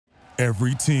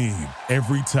Every team,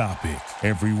 every topic,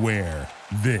 everywhere.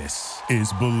 This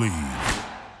is Believe.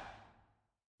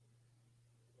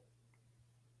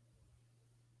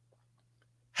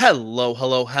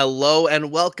 Hello,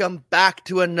 and welcome back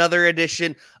to another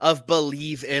edition of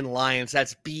Believe in Lions.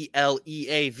 That's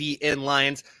BLEAV in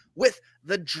Lions, with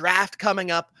the draft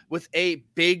coming up, with a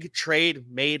big trade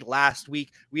made last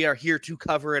week. We are here to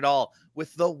cover it all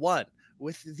with the one,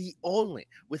 with the only,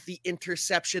 with the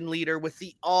interception leader, with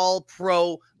the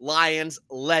all-pro Lions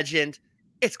legend.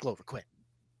 It's Glover Quin.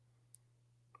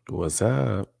 What's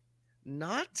up?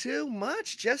 Not too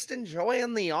much, just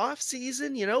enjoying the off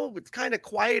season. You know, it's kind of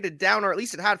quieted down, or at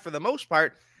least it had for the most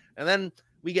part. And then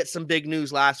we get some big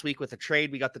news last week with a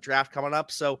trade. We got the draft coming up,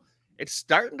 so it's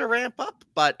starting to ramp up,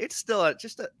 but it's still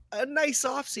just a nice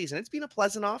off season. It's been a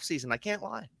pleasant off season, I can't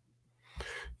lie.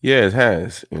 Yeah, it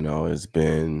has. It's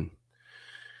been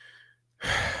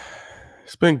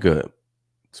good.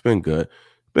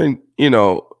 The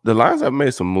Lions have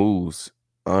made some moves.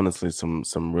 Honestly,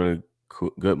 some really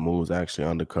good moves, actually,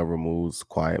 undercover moves,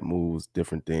 quiet moves,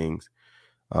 different things.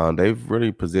 They've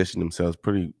really positioned themselves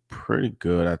pretty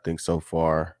good, I think, so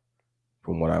far,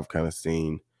 from what I've kind of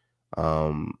seen.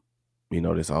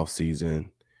 This off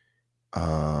season.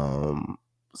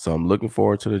 So I'm looking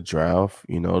forward to the draft.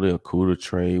 The Okudah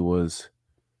trade was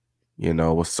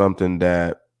something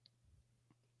that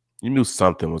you knew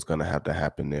something was going to have to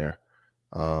happen there.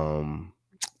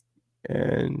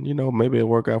 Maybe it'll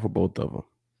work out for both of them.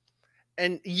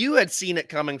 And you had seen it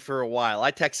coming for a while.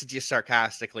 I texted you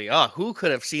sarcastically, who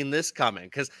could have seen this coming?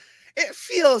 Because it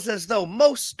feels as though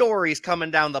most stories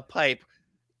coming down the pipe,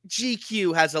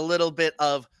 GQ has a little bit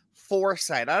of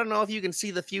foresight. I don't know if you can see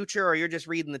the future or you're just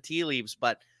reading the tea leaves,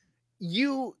 but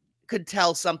you could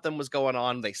tell something was going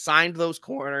on. They signed those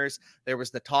corners. There was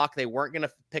the talk they weren't going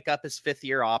to pick up his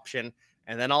fifth-year option.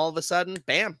 And then all of a sudden,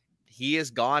 bam, he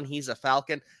is gone. He's a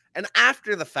Falcon. And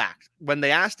after the fact, when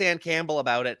they asked Dan Campbell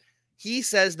about it, he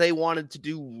says they wanted to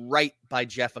do right by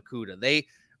Jeff Okudah. They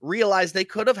realized they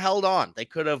could have held on. They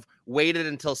could have waited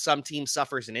until some team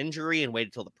suffers an injury and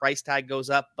waited till the price tag goes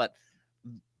up.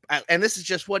 And this is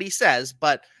just what he says,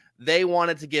 but they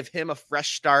wanted to give him a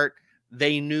fresh start.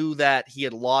 They knew that he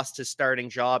had lost his starting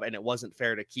job and it wasn't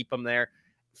fair to keep him there.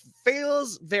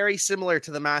 Feels very similar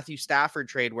to the Matthew Stafford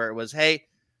trade where it was, hey,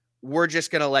 we're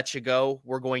just going to let you go.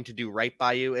 We're going to do right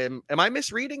by you. Am I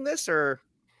misreading this or?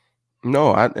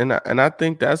 No, I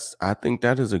think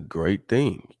that is a great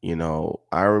thing.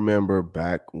 I remember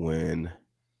back when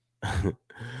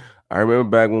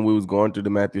we was going through the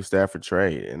Matthew Stafford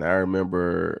trade, and I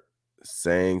remember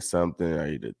saying something.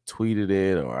 I either tweeted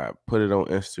it or I put it on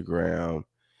Instagram,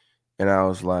 and I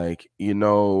was like,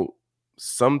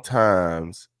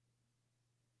 sometimes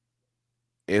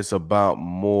it's about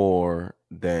more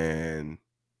than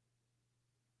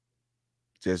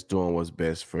just doing what's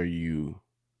best for you,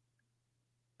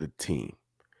 the team.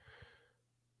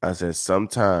 I said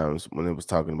sometimes when it was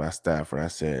talking about Stafford, I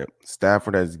said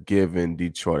Stafford has given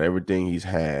Detroit everything he's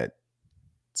had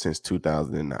since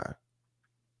 2009.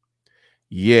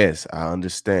 Yes, I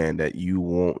understand that you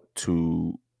want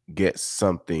to get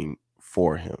something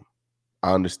for him.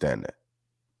 I understand that.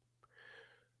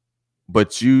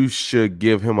 But you should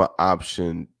give him an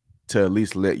option to at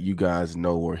least let you guys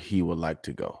know where he would like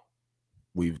to go.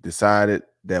 We've decided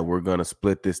that we're going to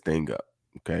split this thing up.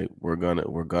 Okay? We're going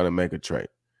to make a trade.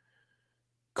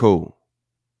 Cool.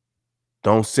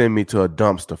 Don't send me to a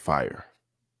dumpster fire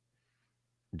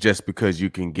just because you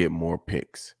can get more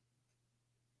picks,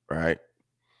 right?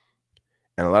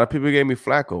 And a lot of people gave me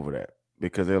flack over that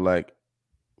because they're like,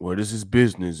 well, this is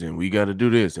business and we got to do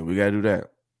this and we got to do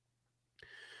that.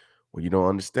 What you don't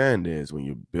understand is when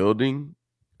you're building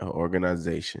an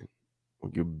organization,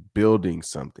 when you're building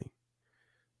something,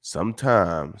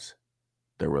 sometimes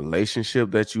the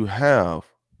relationship that you have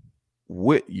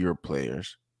with your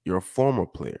players, your former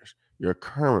players, your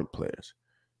current players,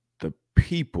 the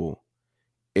people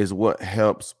is what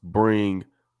helps bring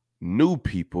new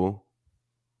people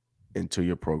into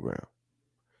your program.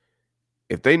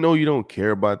 If they know you don't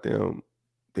care about them,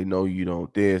 they know you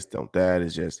don't this, don't that,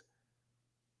 it's just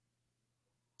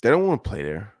they don't want to play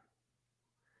there.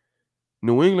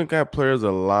 New England got players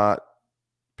a lot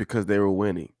because they were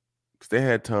winning. Because they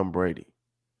had Tom Brady.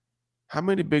 How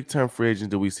many big-time free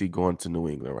agents do we see going to New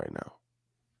England right now?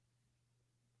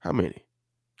 How many?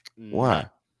 Why?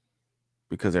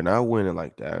 Because they're not winning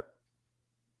like that.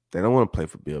 They don't want to play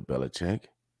for Bill Belichick.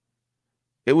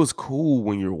 It was cool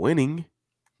when you're winning.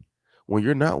 When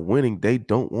you're not winning, they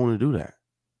don't want to do that.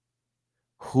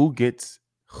 Who gets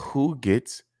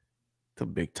the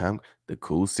big time? The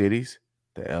cool cities,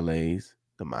 the LAs,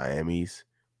 the Miamis,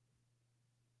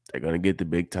 They're going to get the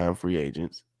big-time free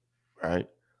agents, right?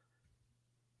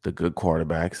 The good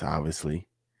quarterbacks, obviously.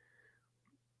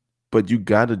 But you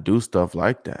got to do stuff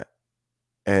like that.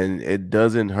 And it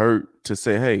doesn't hurt to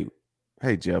say,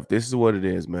 hey, Jeff, this is what it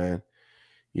is, man.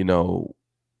 You know,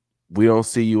 we don't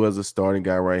see you as a starting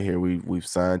guy right here. We've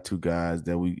signed 2 guys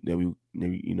that we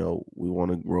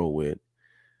want to roll with.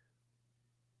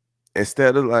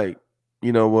 Instead of like,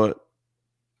 you know what?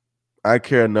 I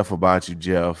care enough about you,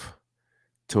 Jeff,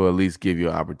 to at least give you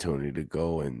an opportunity to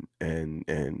go and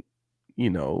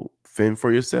fend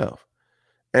for yourself.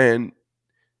 And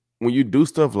when you do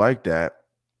stuff like that,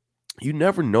 you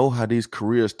never know how these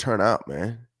careers turn out,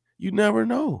 man. You never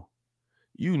know.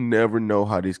 You never know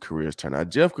how these careers turn out.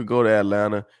 Jeff could go to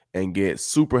Atlanta and get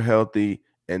super healthy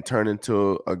and turn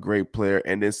into a great player,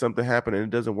 and then something happened and it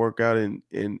doesn't work out in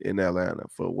Atlanta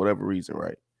for whatever reason,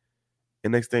 right?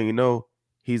 And next thing you know,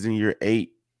 he's in year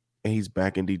 8 and he's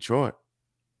back in Detroit.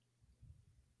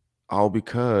 All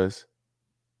because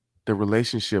the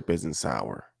relationship isn't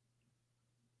sour.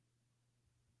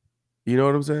 You know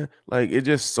what I'm saying? Like, it's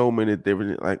just so many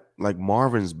different, like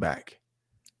Marvin's back,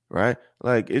 right?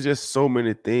 Like, it's just so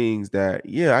many things that,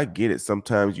 yeah, I get it.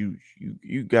 Sometimes you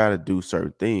got to do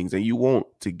certain things and you want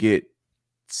to get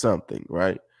something,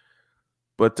 right?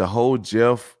 But to hold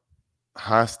Jeff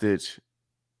hostage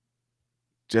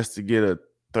just to get a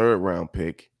 3rd round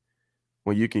pick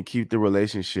when you can keep the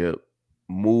relationship,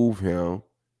 move him,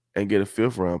 and get a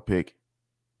 5th round pick,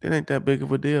 it ain't that big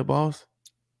of a deal, boss.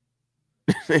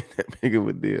 It ain't that big of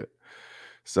a deal.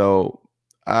 So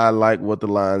I like what the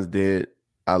Lions did.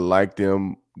 I like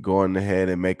them going ahead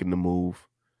and making the move.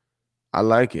 I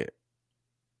like it.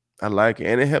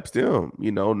 And it helps them.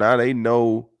 You know, now they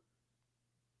know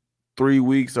 3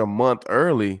 weeks or a month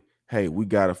early, hey, we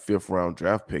got a 5th round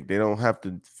draft pick. They don't have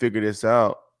to figure this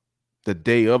out the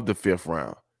day of the 5th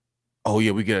round. Oh,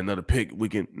 yeah, we get another pick.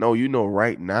 You know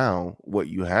right now what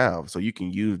you have. So you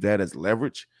can use that as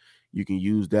leverage. You can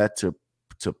use that to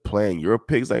plan your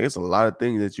picks. Like, it's a lot of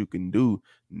things that you can do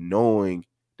knowing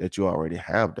that you already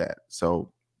have that.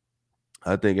 So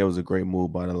I think it was a great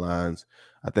move by the Lions.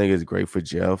 I think it's great for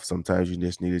Jeff. Sometimes you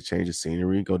just need to change the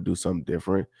scenery, go do something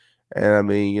different. And I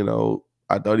mean,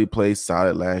 I thought he played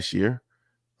solid last year.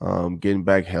 Getting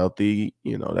back healthy,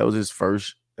 that was his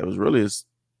first. That was really his.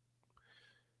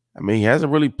 I mean, he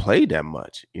hasn't really played that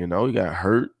much. He got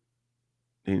hurt.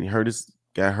 Then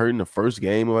got hurt in the first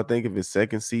game of, I think, of his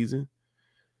second season.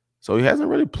 So he hasn't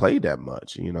really played that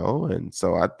much, and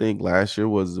so I think last year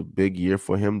was a big year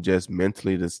for him just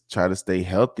mentally to try to stay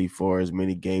healthy for as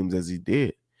many games as he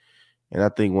did. And I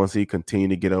think once he continued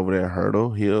to get over that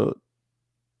hurdle, he'll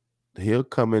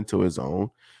come into his own.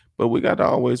 But we got to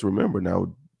always remember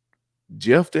now,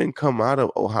 Jeff didn't come out of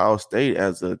Ohio State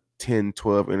as a 10,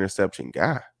 12 interception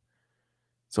guy.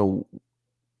 So,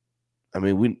 I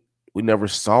mean, we never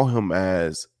saw him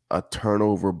as a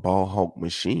turnover ball hawk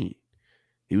machine.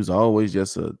 He was always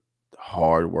just a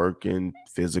hard-working,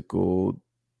 physical,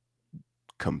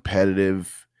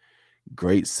 competitive,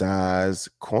 great size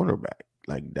cornerback.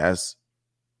 Like, that's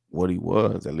what he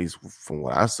was, at least from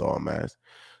what I saw him as.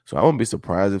 So I wouldn't be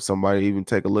surprised if somebody even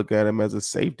take a look at him as a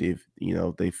safety.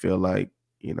 If they feel like,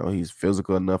 he's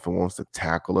physical enough and wants to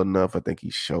tackle enough. I think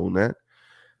he's shown that.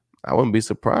 I wouldn't be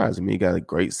surprised. I mean, he got a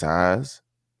great size.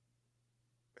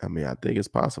 I mean, I think it's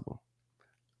possible.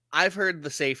 I've heard the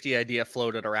safety idea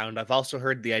floated around. I've also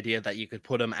heard the idea that you could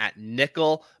put him at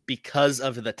nickel because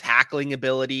of the tackling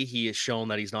ability. He has shown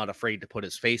that he's not afraid to put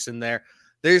his face in there.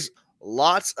 There's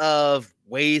lots of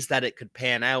ways that it could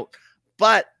pan out,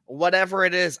 but whatever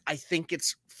it is, I think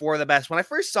it's for the best. When I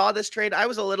first saw this trade, I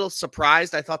was a little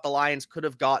surprised. I thought the Lions could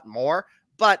have got more,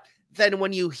 but then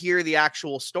when you hear the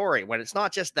actual story, when it's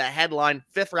not just the headline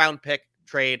 5th round pick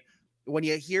trade, when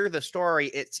you hear the story,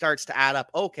 it starts to add up.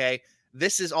 Okay,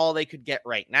 this is all they could get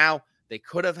right now. They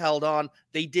could have held on.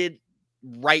 They did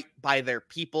right by their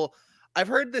people. I've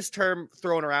heard this term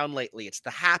thrown around lately. It's the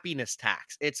happiness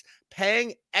tax. It's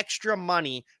paying extra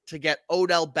money to get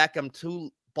Odell Beckham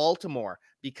to Baltimore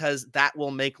because that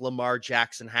will make Lamar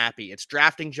Jackson happy. It's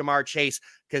drafting Jamar Chase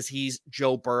because he's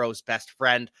Joe Burrow's best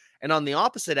friend. And on the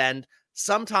opposite end,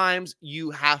 sometimes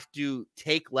you have to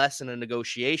take less in a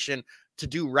negotiation to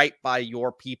do right by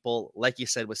your people, like you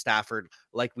said with Stafford,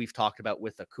 like we've talked about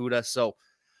with Okudah. So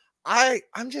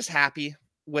I'm just happy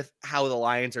with how the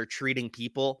Lions are treating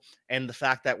people and the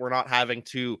fact that we're not having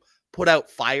to put out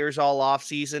fires all off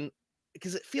season,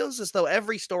 because it feels as though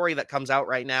every story that comes out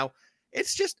right now,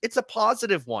 it's a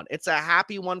positive one. It's a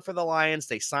happy one for the Lions.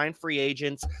 They sign free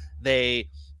agents.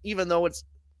 Even though it's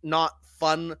not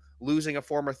fun losing a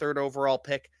former 3rd overall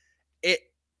pick, it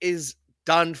is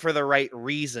done for the right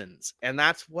reasons. And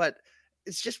that's what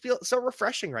it's just feels so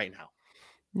refreshing right now.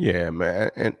 Yeah, man.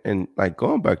 And like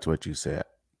going back to what you said,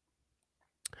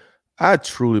 I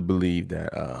truly believe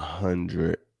that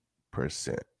 100%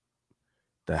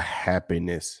 the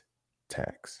happiness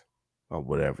tax, or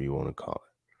whatever you want to call it.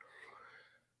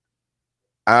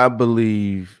 I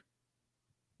believe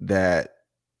that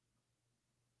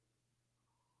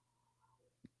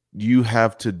you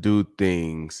have to do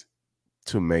things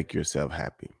to make yourself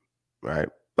happy, right?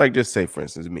 Like just say, for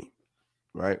instance, me,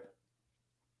 right?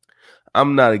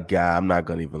 I'm not a guy, I'm not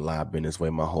gonna even lie, I've been this way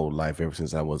my whole life ever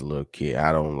since I was a little kid.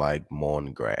 I don't like mowing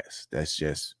the grass. That's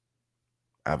just,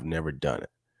 I've never done it,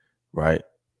 right?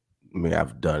 I mean,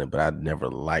 I've done it, but I've never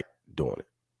liked doing it.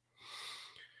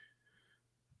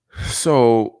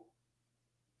 So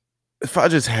if I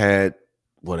just had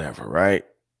whatever, right?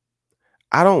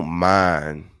 I don't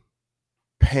mind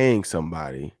paying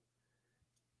somebody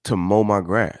to mow my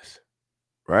grass,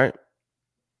 right?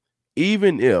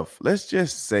 Even if, let's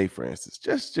just say, for instance,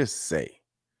 just say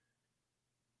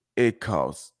it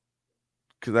costs,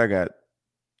 because I got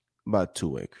about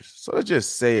 2 acres. So let's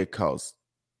just say it costs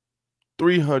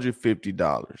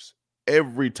 $350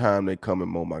 every time they come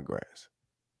and mow my grass.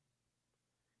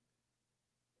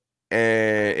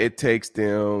 And it takes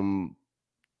them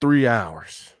 3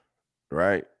 hours,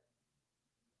 right?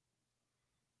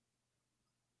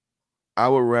 I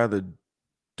would rather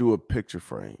do a picture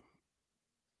frame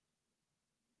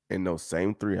in those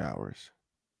same 3 hours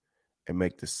and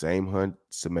make the same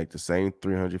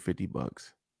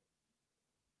 $350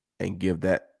 and give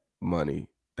that money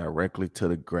directly to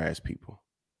the grass people.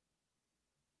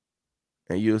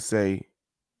 And you'll say,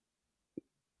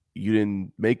 you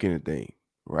didn't make anything,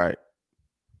 right?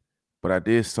 But I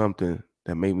did something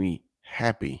that made me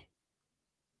happy.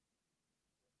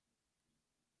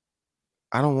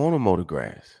 I don't want to mow the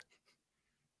grass.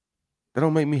 That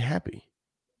don't make me happy.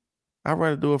 I'd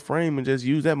rather do a frame and just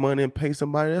use that money and pay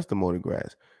somebody else to mow the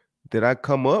grass. Did I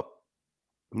come up?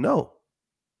 No.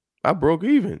 I broke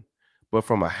even. But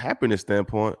from a happiness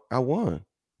standpoint, I won.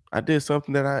 I did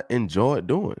something that I enjoyed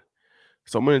doing.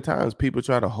 So many times people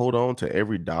try to hold on to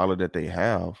every dollar that they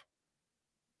have,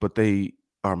 but they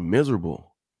are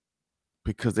miserable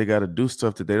because they got to do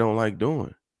stuff that they don't like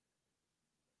doing.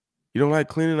 You don't like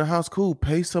cleaning the house? Cool.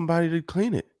 Pay somebody to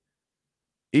clean it.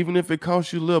 Even if it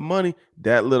costs you a little money,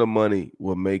 that little money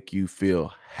will make you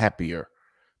feel happier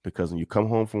because when you come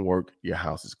home from work, your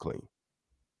house is clean.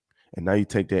 And now you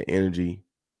take that energy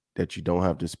that you don't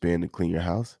have to spend to clean your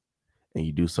house and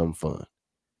you do something fun.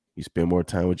 You spend more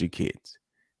time with your kids.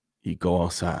 You go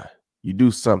outside. You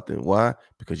do something. Why?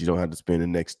 Because you don't have to spend the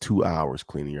next 2 hours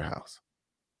cleaning your house.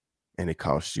 And it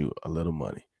costs you a little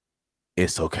money.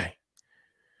 It's okay.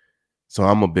 So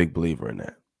I'm a big believer in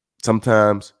that.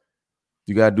 Sometimes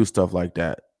you got to do stuff like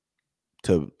that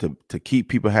to keep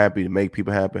people happy, to make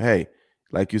people happy. Hey,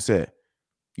 like you said,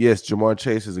 yes, Jamar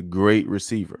Chase is a great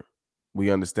receiver. We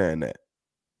understand that.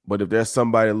 But if there's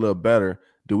somebody a little better,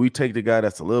 do we take the guy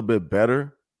that's a little bit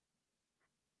better?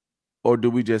 Or do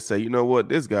we just say, you know what,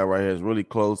 this guy right here is really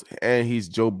close and he's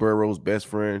Joe Burrow's best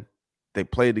friend. They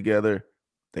play together.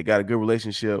 They got a good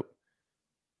relationship.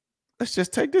 Let's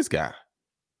just take this guy.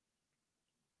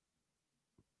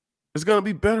 It's going to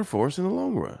be better for us in the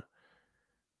long run.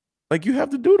 Like, you have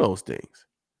to do those things.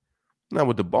 Now,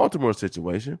 with the Baltimore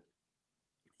situation,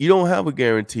 you don't have a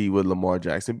guarantee with Lamar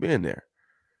Jackson being there,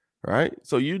 right?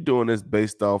 So you're doing this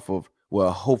based off of,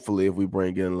 well, hopefully if we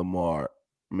bring in Lamar,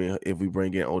 if we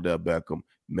bring in Odell Beckham,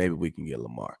 maybe we can get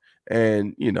Lamar.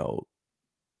 And, you know,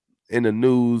 in the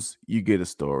news, you get a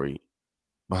story.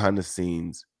 Behind the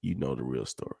scenes, you know the real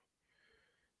story.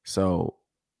 So,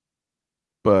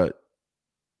 but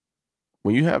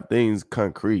when you have things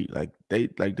concrete, like the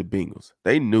Bengals,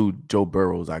 they knew Joe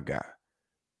Burrow's our guy.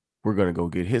 We're going to go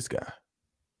get his guy.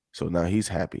 So now he's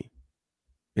happy.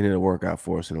 And it'll work out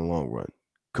for us in the long run.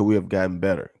 Could we have gotten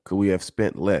better? Could we have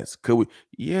spent less? Could we?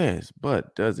 Yes,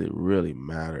 but does it really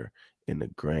matter in the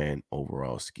grand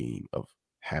overall scheme of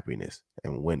happiness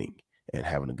and winning and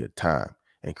having a good time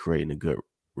and creating a good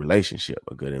relationship,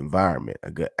 a good environment,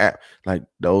 a good app? Like,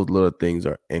 those little things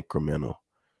are incremental.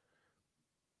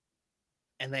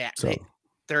 And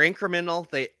they're incremental.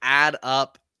 They add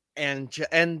up, and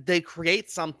they create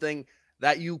something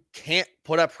that you can't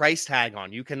put a price tag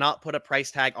on. You cannot put a price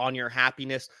tag on your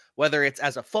happiness, whether it's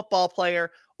as a football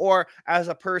player or as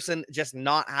a person just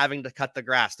not having to cut the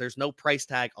grass. There's no price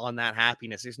tag on that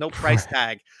happiness. There's no price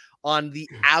tag on the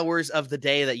hours of the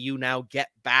day that you now get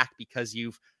back because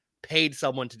you've paid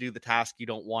someone to do the task you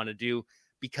don't want to do,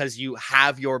 because you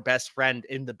have your best friend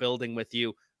in the building with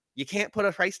you. You can't put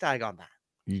a price tag on that.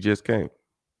 You just can't.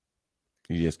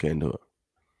 You just can't do it.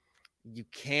 You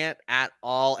can't at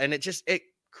all. And it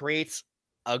creates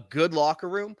a good locker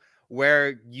room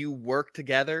where you work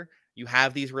together, you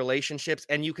have these relationships,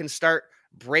 and you can start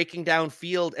breaking down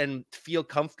field and feel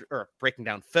comfortable, or breaking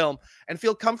down film and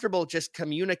feel comfortable just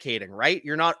communicating, right?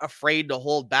 You're not afraid to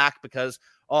hold back because,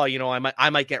 oh, I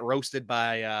might get roasted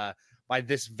by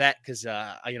this vet because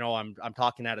I'm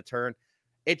talking out of turn.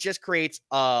 It just creates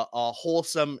a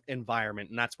wholesome environment,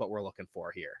 and that's what we're looking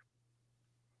for here.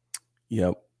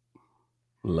 Yep.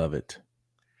 Love it.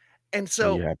 And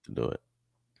so you have to do it.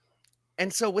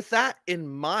 And so, with that in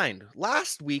mind,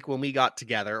 last week when we got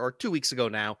together, or 2 weeks ago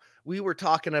now, we were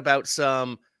talking about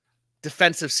some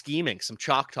defensive scheming, some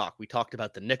chalk talk. We talked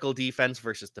about the nickel defense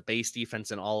versus the base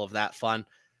defense and all of that fun.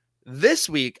 This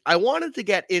week, I wanted to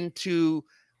get into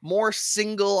more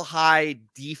single high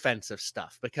defensive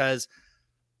stuff because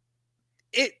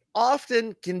it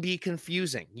often can be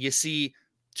confusing. You see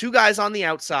two guys on the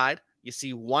outside, you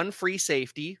see one free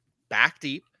safety back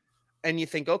deep, and you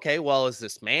think, okay, well, is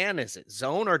this man? Is it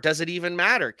zone? Or does it even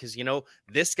matter? Because,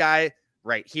 this guy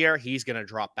right here, he's going to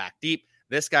drop back deep.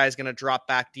 This guy's going to drop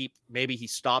back deep. Maybe he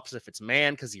stops if it's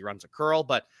man because he runs a curl.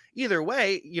 But either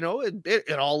way,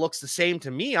 it all looks the same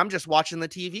to me. I'm just watching the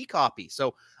TV copy.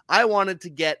 So I wanted to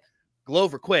get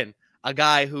Glover Quin, a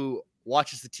guy who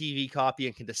watches the TV copy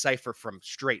and can decipher from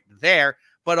straight there,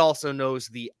 but also knows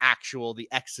the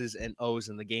X's and O's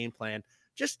in the game plan,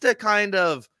 just to kind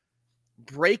of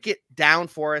break it down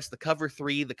for us, the cover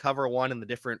 3, the cover 1, and the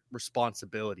different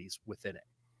responsibilities within it.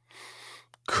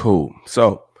 Cool.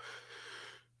 So,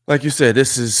 like you said,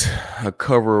 this is a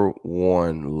cover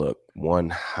 1 look. 1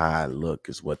 high look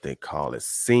is what they call it.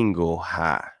 Single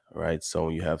high, right? So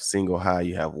when you have single high,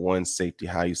 you have one safety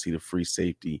high. You see the free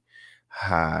safety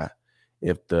high.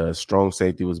 If the strong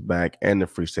safety was back and the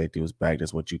free safety was back,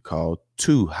 that's what you call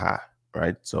 2 high,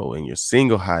 right? So in your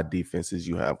single high defenses,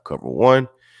 you have cover 1.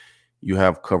 You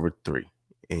have cover 3.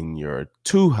 In your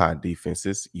 2 high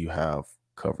defenses, you have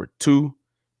cover 2,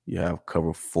 you have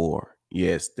cover 4.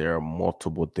 Yes, there are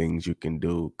multiple things you can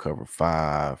do. Cover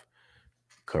 5,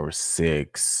 cover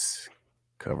 6,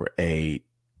 cover 8,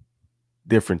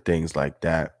 different things like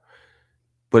that.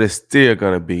 But it's still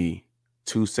going to be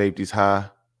 2 safeties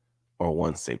high or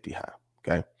 1 safety high,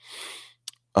 okay?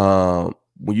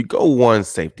 When you go 1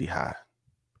 safety high,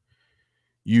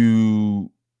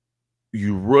 you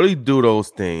really do those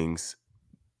things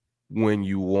when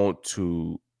you want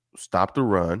to stop the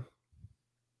run,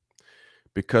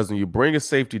 because when you bring a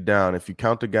safety down, if you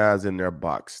count the guys in their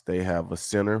box, they have a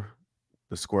center,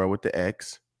 the square with the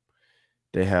X.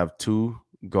 They have 2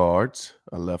 guards,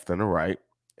 a left and a right,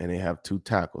 and they have 2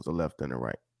 tackles, a left and a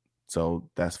right. So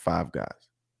that's 5 guys.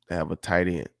 They have a tight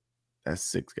end. That's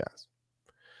 6 guys.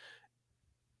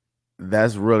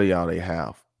 That's really all they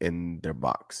have in their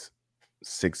box.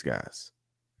 6 guys.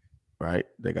 Right?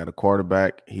 They got a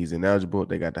quarterback. He's ineligible.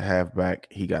 They got the halfback.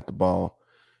 He got the ball.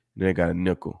 Then they got a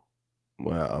nickel,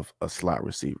 a slot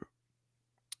receiver.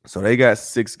 So they got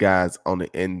 6 guys on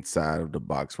the inside of the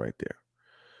box right there.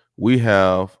 We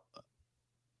have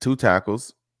 2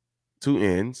 tackles, 2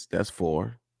 ends. That's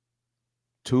 4.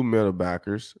 2 middle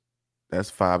backers. That's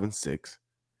 5 and 6.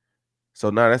 So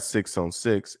now that's 6 on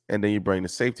 6. And then you bring the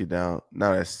safety down.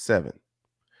 Now that's 7.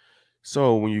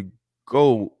 So when you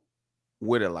go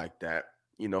with it like that,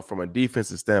 from a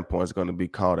defensive standpoint, it's going to be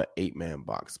called an 8-man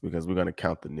box because we're going to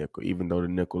count the nickel. Even though the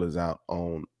nickel is out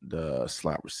on the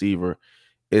slot receiver,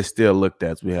 it's still looked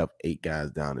at as we have 8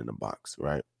 guys down in the box,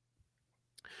 right?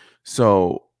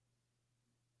 So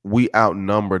we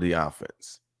outnumber the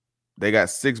offense. They got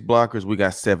 6 blockers. We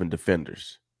got 7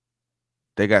 defenders.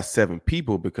 They got 7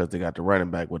 people because they got the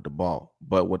running back with the ball.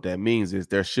 But what that means is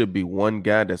there should be 1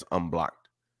 guy that's unblocked.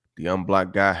 The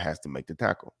unblocked guy has to make the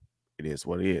tackle. It is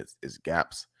what it is. It's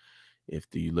gaps. If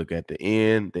you look at the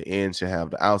end should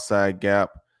have the outside gap,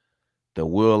 the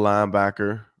will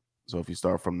linebacker. So if you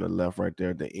start from the left right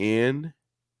there, the end,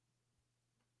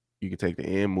 you can take the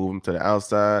end, move him to the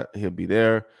outside. He'll be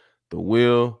there. The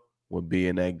will would be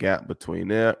in that gap between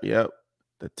there. Yep.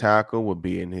 The tackle would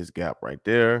be in his gap right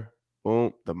there.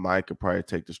 Boom. The Mike could probably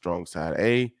take the strong side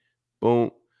A.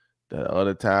 Boom. The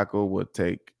other tackle would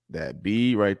take that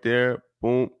B right there.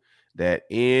 Boom. That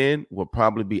end will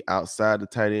probably be outside the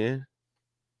tight end.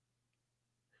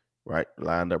 Right,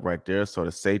 lined up right there. So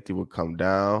the safety would come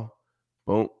down.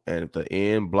 Boom. And if the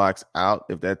end blocks out,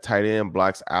 if that tight end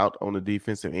blocks out on the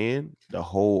defensive end, the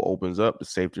hole opens up. The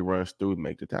safety runs through to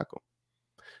make the tackle.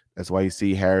 That's why you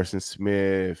see Harrison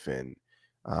Smith and,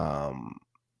 a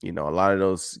lot of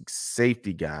those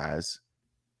safety guys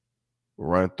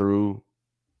run through,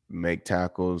 make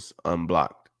tackles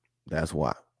unblocked. That's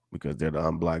why. Because they're the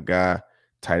unblocked guy.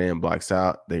 Tight end blocks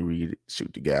out. They read it,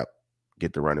 shoot the gap,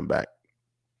 get the running back,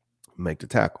 make the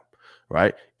tackle,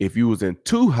 right? If you was in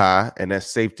too high and that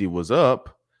safety was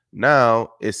up,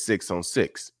 now it's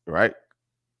 6-on-6, right?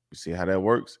 You see how that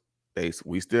works?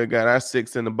 We still got our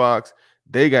 6 in the box.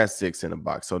 They got 6 in the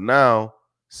box. So now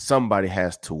somebody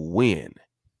has to win,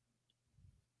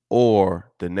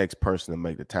 or the next person to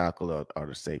make the tackle are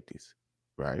the safeties,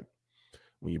 right?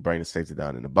 When you bring the safety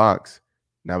down in the box,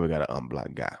 now we got an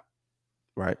unblocked guy,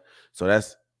 right? So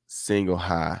that's single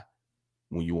high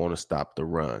when you want to stop the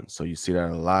run. So you see that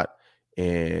a lot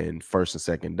in first and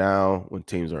second down when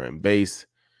teams are in base,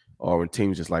 or when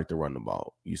teams just like to run the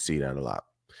ball. You see that a lot.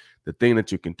 The thing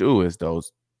that you can do is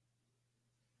those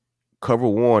cover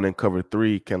 1 and cover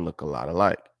 3 can look a lot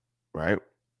alike, right?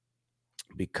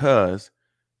 Because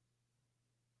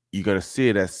you're going to see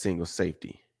it as single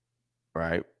safety,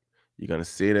 right? You're going to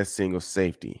see it as single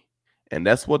safety. And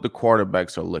that's what the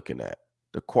quarterbacks are looking at.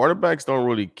 The quarterbacks don't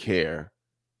really care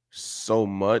so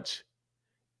much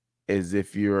as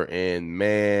if you're in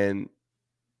man,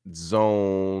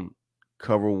 zone,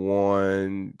 cover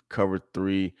 1, cover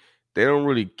 3. They don't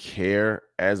really care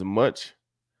as much.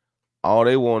 All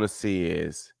they want to see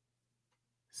is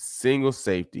single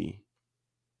safety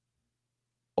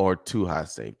or too high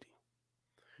safety.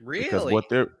 Really?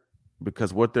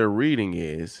 Because what they're reading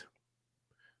is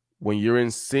when you're in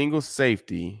single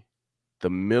safety, the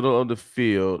middle of the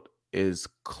field is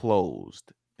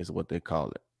closed, is what they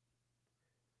call it.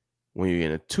 When you're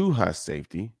in a too high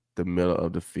safety, the middle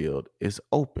of the field is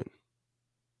open.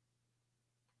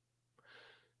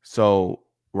 So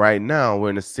right now we're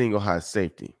in a single high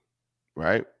safety,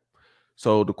 right?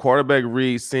 So the quarterback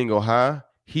reads single high.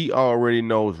 He already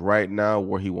knows right now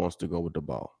where he wants to go with the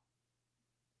ball.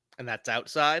 And that's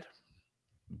outside?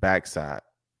 Backside.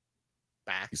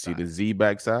 You see the Z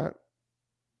backside?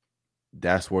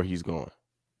 That's where he's going.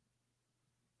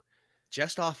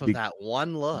 Just off of that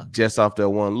one look. Just off that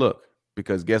one look.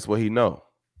 Because guess what he know?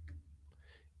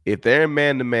 If they're in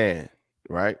man-to-man,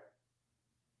 right?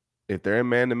 If they're in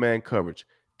man-to-man coverage,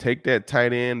 take that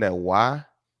tight end, that Y,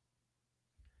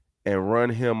 and run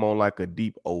him on like a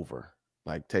deep over.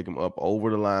 Like take him up over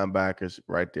the linebackers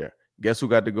right there. Guess who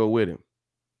got to go with him?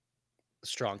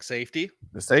 Strong safety.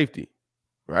 The safety,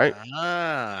 right?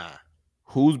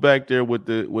 Who's back there with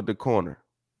the corner?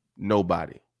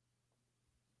 Nobody.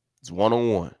 It's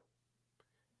one-on-one.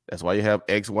 That's why you have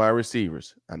XY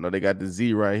receivers. I know they got the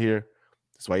Z right here.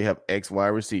 That's why you have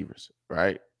XY receivers,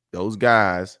 right? Those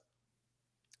guys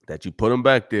that you put them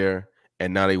back there,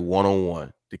 and now they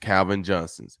one-on-one. The Calvin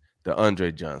Johnsons, the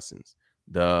Andre Johnsons,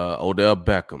 the Odell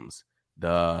Beckhams,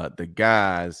 the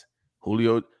guys,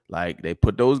 Julio, like they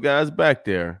put those guys back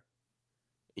there.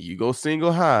 You go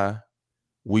single high,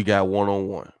 we got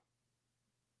one-on-one.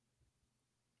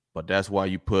 But that's why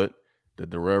you put the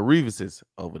Darrell Reeveses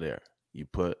over there. You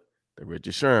put the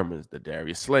Richard Shermans, the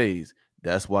Darius Slays.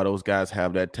 That's why those guys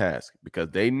have that task, because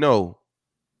they know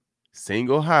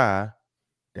single high,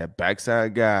 that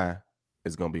backside guy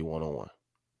is going to be one-on-one.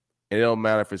 And it don't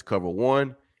matter if it's cover 1.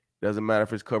 It doesn't matter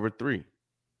if it's cover 3.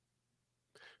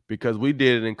 Because we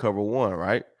did it in cover 1,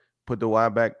 right? Put the Y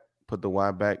back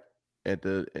and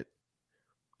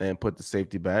put the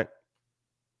safety back.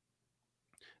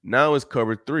 Now it's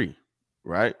cover 3,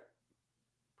 right?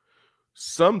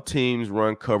 Some teams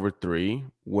run cover 3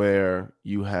 where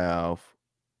you have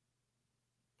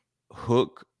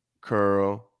hook,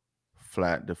 curl,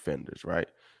 flat defenders, right?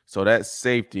 So that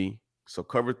safety, so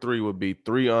cover 3 would be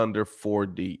 3 under, 4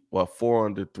 deep. Well, 4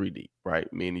 under, 3 deep,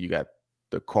 right? Meaning you got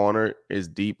the corner is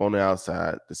deep on the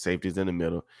outside, the safety's in the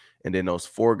middle, and then those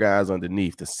 4 guys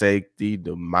underneath, the safety,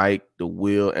 the Mike, the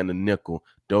Will, and the nickel.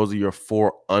 Those are your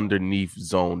 4 underneath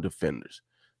zone defenders.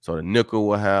 So the nickel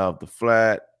will have the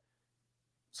flat.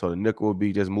 So the nickel will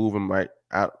be just moving right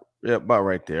out, about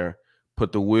right there.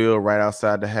 Put the Will right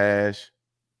outside the hash.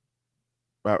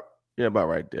 About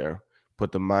right there.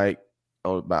 Put the Mike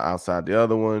about outside the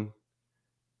other one.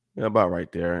 About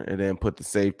right there. And then put the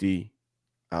safety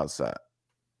outside.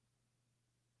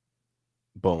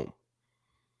 Boom.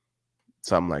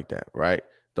 Something like that, right?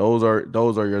 Those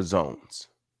are your zones.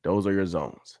 Those are your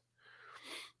zones.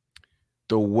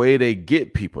 The way they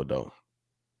get people, though,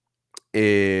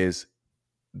 is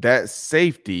that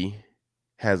safety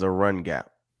has a run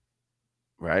gap,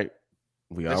 right?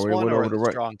 We This already went over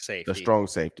the strong safety. The strong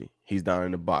safety. He's down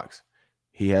in the box.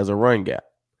 He has a run gap,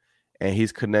 and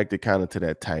he's connected kind of to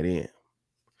that tight end.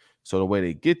 So the way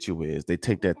they get you is they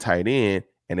take that tight end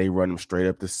and they run him straight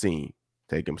up the seam.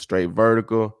 Take him straight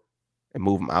vertical and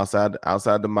move him outside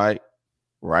the mic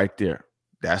right there.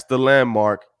 That's the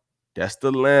landmark. That's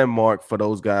the landmark for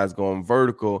those guys going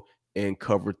vertical in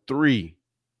cover 3.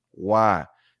 Why?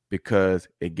 Because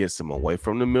it gets them away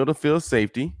from the middle field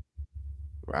safety,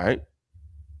 right?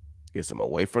 Gets them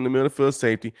away from the middle field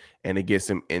safety, and it gets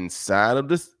them inside of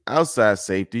this outside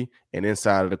safety and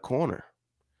inside of the corner.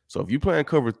 So if you play in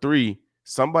cover 3,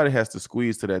 somebody has to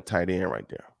squeeze to that tight end right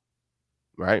there,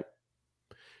 right?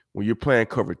 When you're playing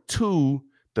cover 2,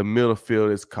 the middle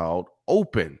field is called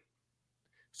open.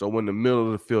 So when the middle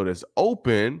of the field is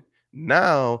open,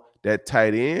 now that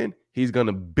tight end, he's going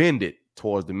to bend it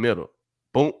towards the middle.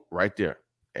 Boom, right there.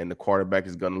 And the quarterback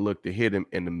is going to look to hit him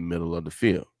in the middle of the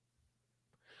field.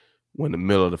 When the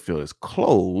middle of the field is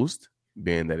closed,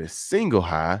 being that it's single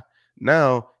high,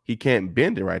 now he can't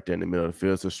bend it right there in the middle of the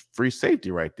field. So it's free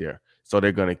safety right there. So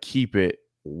they're going to keep it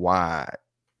wide,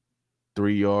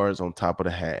 3 yards on top of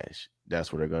the hash.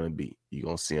 That's where they're going to be. You're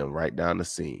going to see them right down the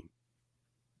seam.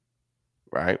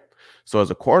 Right? So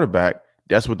as a quarterback,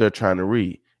 that's what they're trying to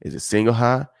read. Is it single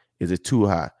high? Is it too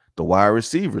high? The wide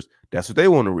receivers, that's what they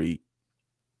want to read.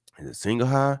 Is it single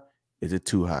high? Is it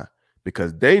too high?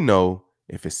 Because they know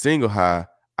if it's single high,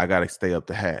 I got to stay up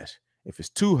the hash. If it's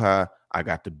too high, I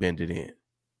got to bend it in.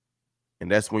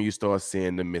 And that's when you start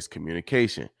seeing the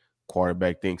miscommunication.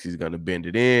 Quarterback thinks he's going to bend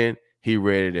it in. He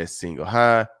read it as single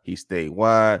high. He stayed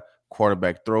wide.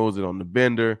 Quarterback throws it on the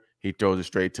bender. He throws it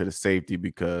straight to the safety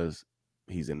because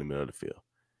he's in the middle of the field.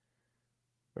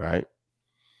 Right?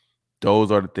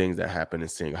 Those are the things that happen in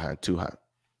single high and too high.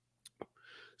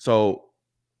 So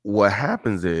what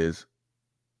happens is,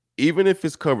 even if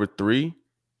it's cover 3,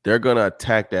 they're going to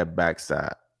attack that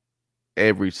backside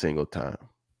every single time.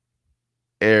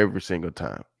 Every single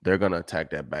time. They're going to attack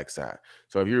that backside.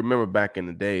 So if you remember back in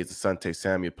the days, Asante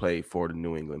Samuel played for the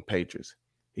New England Patriots.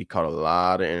 He caught a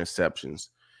lot of interceptions.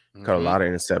 Caught a lot of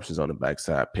interceptions on the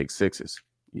backside, pick sixes.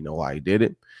 You know why he did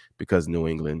it? Because New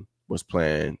England was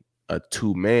playing a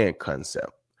 2-man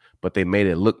concept, but they made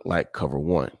it look like cover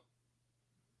 1.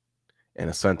 And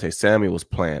Asante Samuel was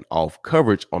playing off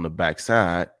coverage on the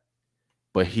backside,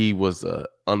 but he was a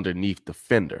underneath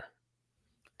defender.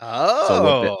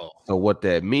 Oh. So what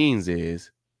that means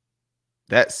is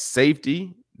that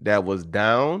safety that was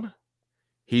down,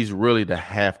 he's really the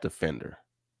half defender.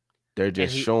 They're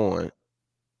just showing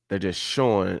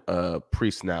a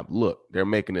pre-snap look. They're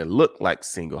making it look like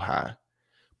single high,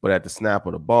 but at the snap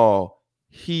of the ball,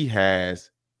 he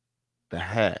has the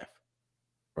half,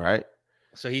 right?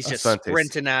 So he's just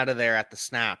sprinting out of there at the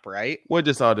snap, right? Well, it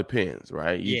just all depends,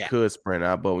 right? You could sprint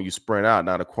out, but when you sprint out,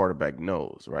 now the quarterback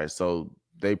knows, right? So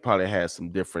they probably had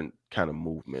some different kind of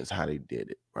movements, how they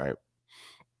did it, right?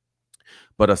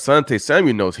 But Asante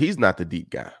Samuel knows he's not the deep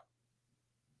guy.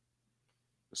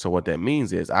 So what that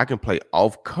means is I can play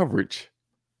off coverage,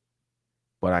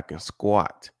 but I can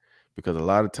squat. Because a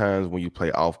lot of times when you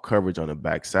play off coverage on the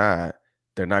backside,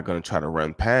 they're not going to try to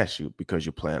run past you because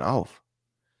you're playing off.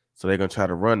 So they're going to try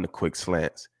to run the quick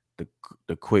slants,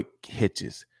 the quick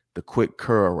hitches, the quick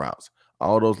curl routes,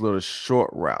 all those little short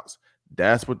routes.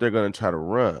 That's what they're going to try to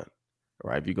run,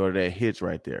 right? If you go to that hitch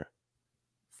right there,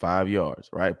 5 yards,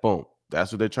 right? Boom.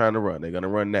 That's what they're trying to run. They're going to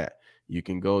run that. You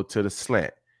can go to the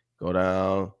slant, go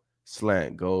down,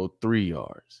 slant, go 3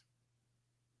 yards.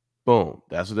 Boom.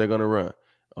 That's what they're going to run.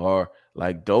 Or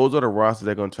like those are the routes that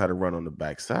they're going to try to run on the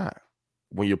backside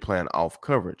when you're playing off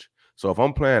coverage. So if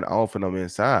I'm playing off and I'm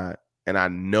inside and I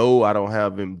know I don't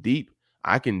have him deep,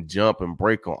 I can jump and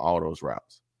break on all those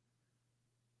routes.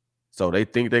 So they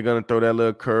think they're going to throw that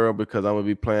little curl because I'm going to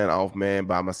be playing off man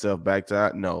by myself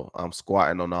backside. No, I'm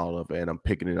squatting on all of it and I'm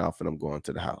picking it off and I'm going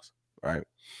to the house, right?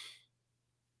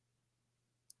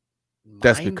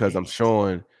 That's because I'm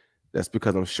showing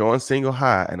single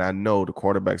high and I know the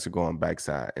quarterbacks are going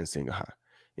backside and single high.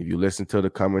 If you listen to the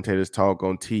commentators talk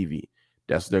on TV,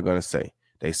 that's what they're going to say.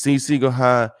 They see single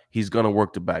high, he's going to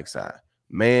work the backside.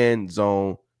 Man,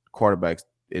 zone, quarterbacks,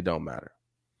 it don't matter.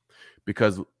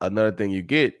 Because another thing you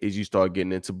get is you start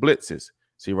getting into blitzes.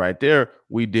 See right there,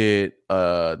 we did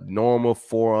a normal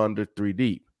 4 under 3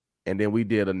 deep. And then we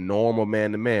did a normal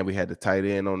man-to-man. We had the tight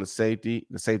end on the safety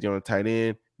on the tight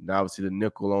end, and obviously the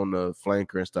nickel on the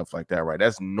flanker and stuff like that, right?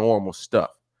 That's normal stuff.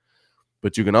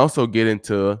 But you can also get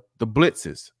into the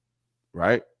blitzes,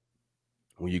 right?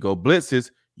 When you go blitzes,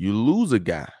 you lose a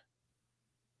guy,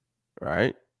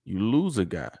 right? You lose a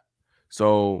guy.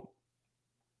 So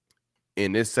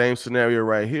in this same scenario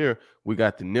right here, we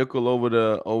got the nickel over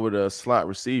the slot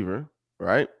receiver,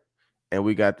 right? And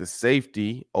we got the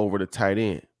safety over the tight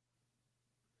end.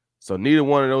 So neither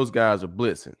one of those guys are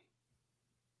blitzing,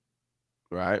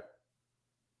 right?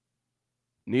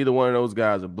 Neither one of those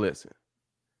guys are blitzing.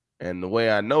 And the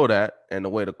way I know that, and the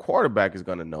way the quarterback is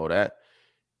going to know that,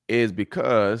 is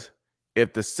because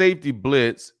if the safety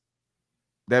blitz,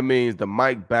 that means the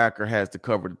Mike backer has to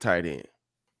cover the tight end.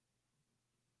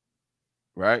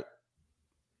 Right?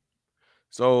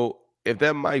 So if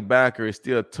that Mike backer is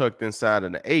still tucked inside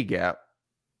of the A gap,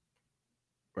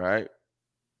 right?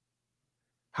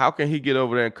 How can he get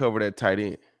over there and cover that tight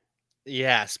end?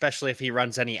 Yeah, especially if he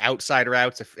runs any outside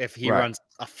routes. If he Right. runs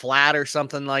a flat or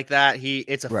something like that,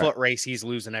 it's a Right. foot race. He's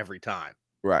losing every time.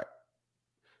 Right.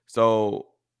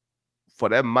 So for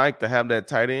that Mike to have that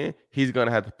tight end, he's going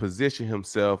to have to position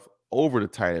himself over the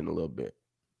tight end a little bit.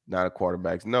 Now the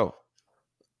quarterbacks know.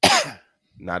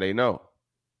 Now they know.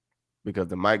 Because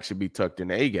the Mike should be tucked in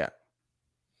the A gap.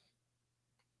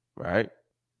 Right?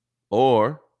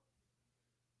 Or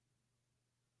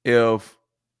if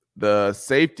the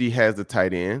safety has the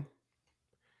tight end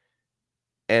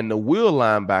and the wheel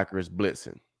linebacker is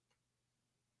blitzing,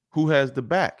 who has the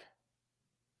back?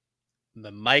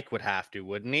 The Mike would have to,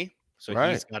 wouldn't he? So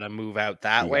Right. he's got to move out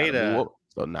that way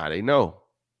So now they know.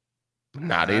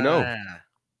 Now they know.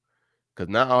 Because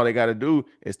now all they got to do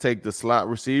is take the slot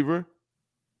receiver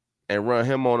and run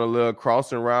him on a little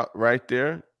crossing route right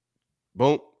there.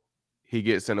 Boom. He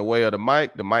gets in the way of the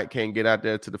Mike. The Mike can't get out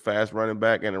there to the fast running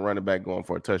back, and the running back going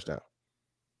for a touchdown.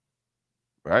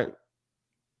 Right?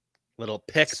 Little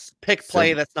pick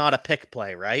play that's not a pick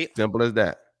play, right? Simple as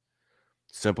that.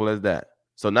 Simple as that.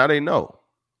 So now they know.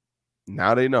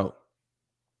 Now they know.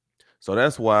 So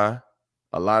that's why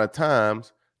a lot of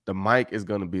times the Mike is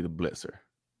going to be the blitzer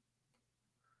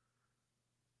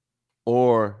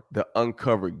or the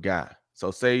uncovered guy.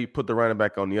 So say you put the running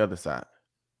back on the other side.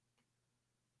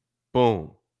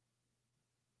 Boom.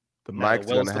 The Mike's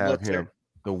going to have him.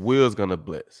 The wheel's going to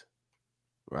blitz.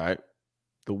 Right?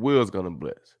 The wheel's going to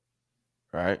blitz.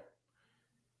 Right?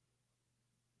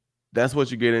 That's what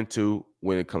you get into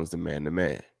when it comes to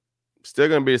man-to-man. Still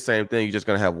going to be the same thing. You're just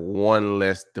going to have one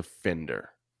less defender.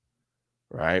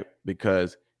 Right?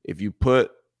 Because if you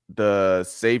put the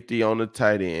safety on the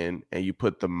tight end and you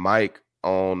put the Mike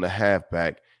on the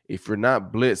halfback, if you're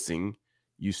not blitzing,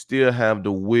 you still have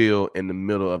the wheel in the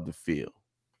middle of the field,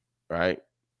 right?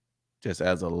 Just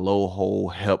as a low hole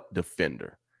help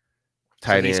defender.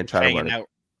 Tight end try to run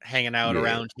hanging out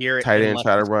around here. Tight end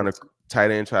try to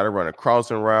run a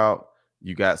crossing route.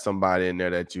 You got somebody in there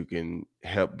that you can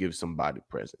help give some body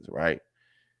presence, right?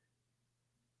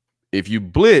 If you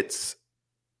blitz,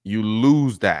 you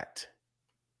lose that.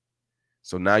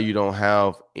 So now you don't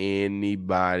have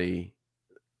anybody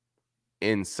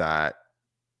inside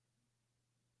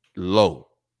low.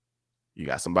 You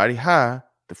got somebody high,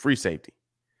 the free safety,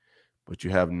 but you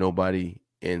have nobody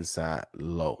inside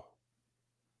low.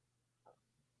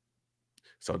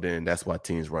 So then that's why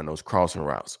teams run those crossing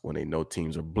routes when they know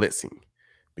teams are blitzing,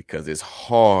 because it's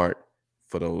hard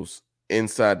for those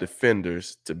inside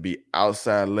defenders to be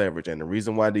outside leverage. And the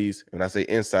reason why when I say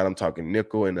inside, I'm talking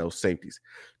nickel and those safeties.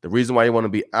 The reason why you want to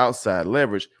be outside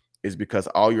leverage is because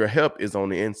all your help is on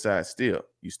the inside still.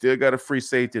 You still got a free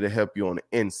safety to help you on the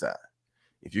inside.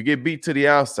 If you get beat to the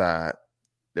outside,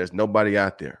 there's nobody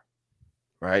out there,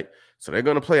 right? So they're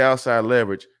going to play outside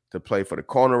leverage to play for the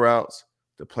corner routes,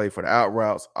 to play for the out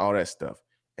routes, all that stuff.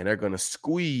 And they're going to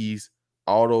squeeze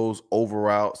all those over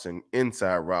routes and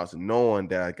inside routes, knowing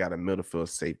that I got a middle field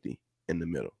safety in the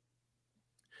middle.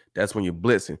 That's when you're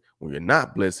blitzing. When you're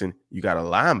not blitzing, you got a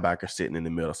linebacker sitting in the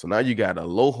middle. So now you got a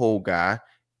low hole guy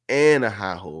and a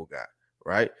high hole guy,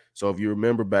 right? So if you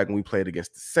remember back when we played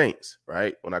against the Saints,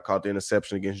 right? When I caught the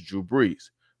interception against Drew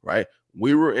Brees, right?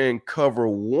 We were in cover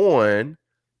one,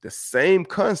 the same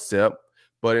concept,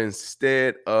 but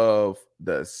instead of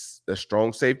the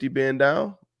strong safety being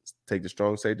down, take the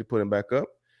strong safety, put him back up.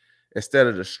 Instead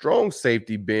of the strong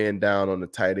safety being down on the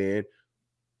tight end,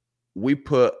 we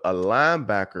put a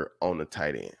linebacker on the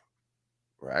tight end,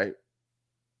 right?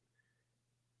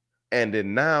 And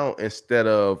then now, instead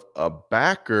of a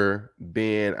backer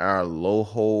being our low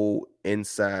hole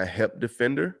inside help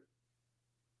defender,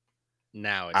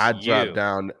 now it's I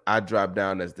dropped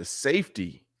down as the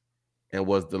safety and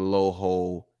was the low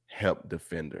hole help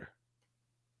defender.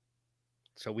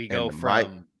 So we go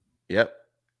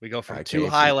we go from too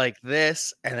high like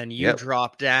this, and then you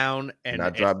drop down, and I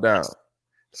drop down.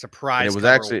 Surprise! And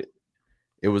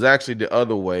it was actually the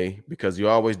other way, because you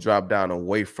always drop down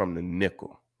away from the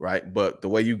nickel, right? But the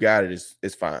way you got it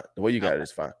is fine. The way you got it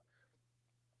is fine,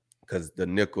 because the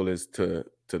nickel is to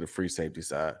the free safety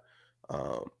side.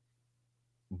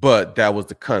 But that was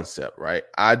the concept, right?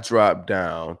 I dropped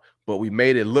down, but we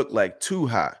made it look like too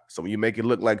high. So when you make it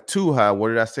look like too high, what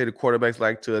did I say the quarterbacks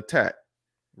like to attack?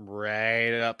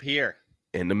 Right up here.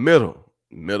 In the middle.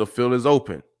 Middle field is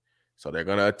open. So they're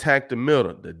going to attack the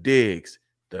middle, the digs,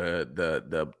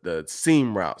 the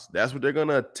seam routes. That's what they're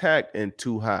gonna attack in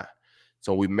too high.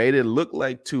 So we made it look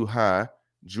like too high.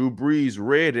 Drew Brees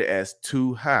read it as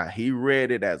too high. He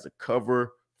read it as a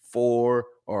cover 4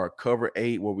 or a cover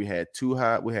 8, where we had too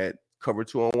high. We had cover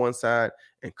 2 on one side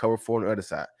and cover 4 on the other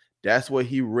side. That's what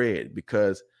he read,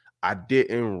 because I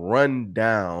didn't run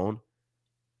down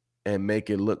and make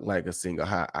it look like a single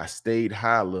high. I stayed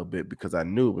high a little bit because I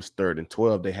knew it was 3rd and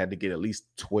 12. They had to get at least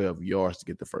 12 yards to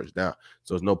get the first down.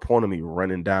 So there's no point in me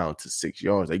running down to 6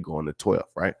 yards. They going to 12,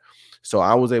 right? So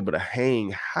I was able to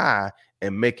hang high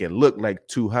and make it look like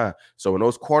too high. So when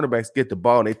those quarterbacks get the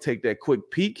ball and they take that quick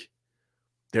peek,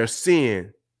 they're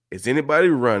seeing, is anybody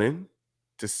running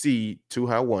to see too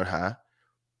high, 1 high,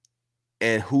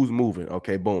 and who's moving?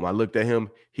 Okay, boom. I looked at him.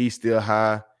 He's still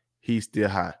high. He's still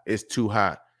high. It's too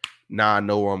high. Now I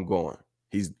know where I'm going.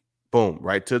 He's boom,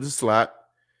 right to the slot,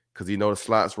 because he know the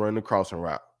slot's running the crossing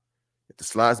route. If the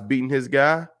slot's beating his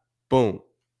guy, boom,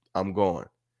 I'm going.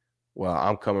 Well,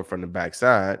 I'm coming from the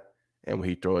backside, and when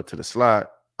he throw it to the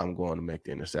slot, I'm going to make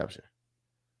the interception.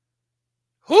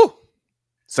 Whew.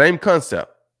 Same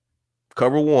concept.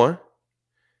 Cover 1.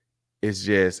 It's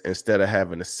just, instead of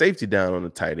having a safety down on the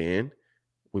tight end,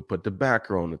 we put the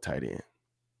backer on the tight end.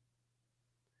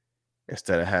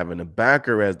 Instead of having the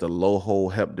backer as the low hole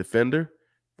help defender,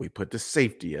 we put the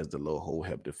safety as the low hole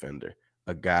help defender.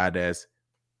 A guy that's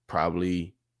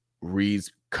probably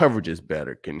reads coverages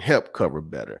better, can help cover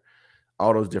better,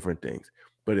 all those different things.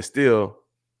 But it's still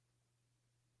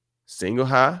single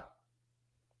high,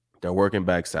 they're working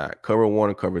backside, cover 1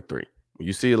 and cover 3. When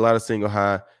you see a lot of single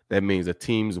high, that means the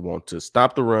teams want to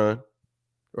stop the run,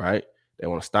 right? They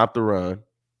want to stop the run,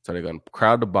 so they're going to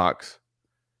crowd the box,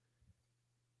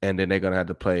 and then they're going to have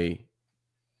to play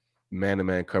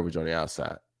man-to-man coverage on the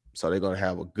outside. So they're going to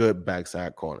have a good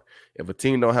backside corner. If a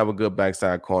team don't have a good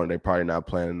backside corner, they're probably not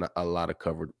playing a lot of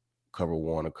cover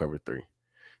 1 or cover 3,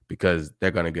 because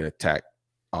they're going to get attacked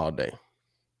all day.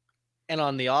 And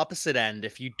on the opposite end,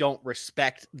 if you don't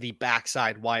respect the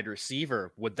backside wide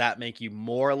receiver, would that make you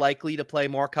more likely to play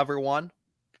more cover 1?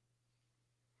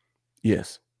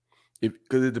 Yes.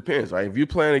 Because it depends, right? If you're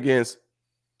playing against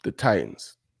the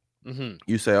Titans,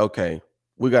 you say, okay,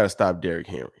 we got to stop Derrick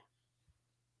Henry.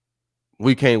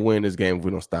 We can't win this game if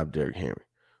we don't stop Derrick Henry.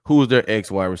 Who's their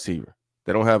ex-wide receiver?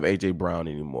 They don't have A.J. Brown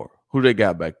anymore. Who they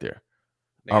got back there?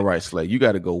 Man. All right, Slay, you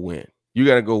got to go win. You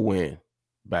got to go win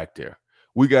back there.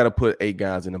 We got to put 8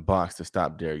 guys in the box to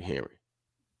stop Derrick Henry.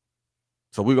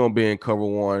 So we're going to be in cover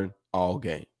 1 all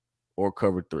game, or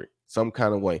cover 3. Some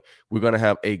kind of way. We're going to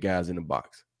have 8 guys in the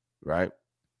box, right?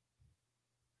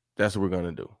 That's what we're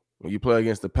going to do. When you play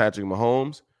against the Patrick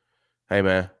Mahomes, hey,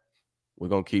 man, we're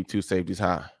going to keep 2 safeties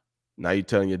high. Now you're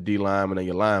telling your D linemen and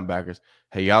your linebackers,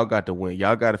 hey, y'all got to win.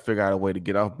 Y'all got to figure out a way to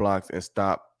get off blocks and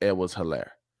stop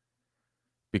Edwards-Helaire,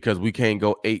 because we can't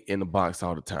go 8 in the box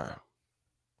all the time,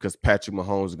 because Patrick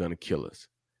Mahomes is going to kill us.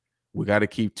 We got to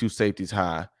keep 2 safeties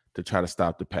high to try to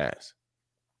stop the pass.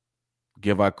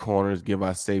 Give our corners, give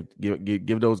our safety,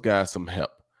 give those guys some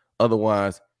help.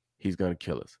 Otherwise, he's going to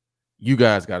kill us. You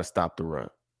guys got to stop the run.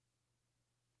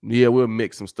 Yeah, we'll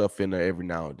mix some stuff in there every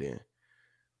now and then,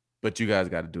 but you guys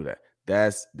got to do that.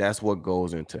 That's what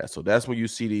goes into that. So that's when you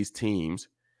see these teams,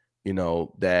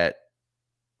 that,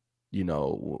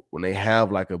 when they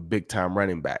have like a big time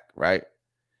running back, right?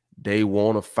 They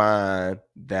want to find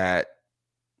that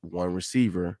one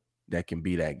receiver that can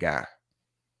be that guy.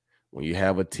 When you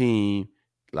have a team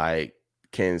like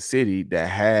Kansas City that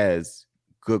has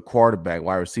good quarterback,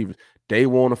 wide receivers, they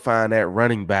want to find that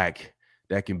running back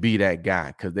that can be that guy,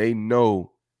 because they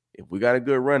know if we got a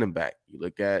good running back, you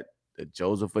look at the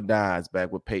Joseph Adai's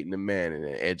back with Peyton Manning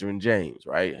and Edgerrin James,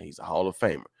 right? He's a Hall of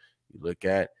Famer. You look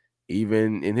at,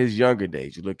 even in his younger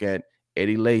days, you look at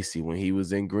Eddie Lacy when he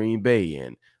was in Green Bay,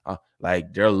 and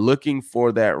like they're looking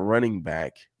for that running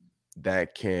back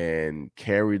that can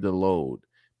carry the load,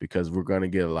 because we're going to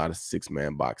get a lot of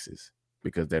 6-man boxes,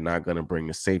 because they're not going to bring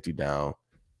the safety down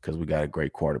because we got a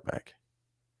great quarterback.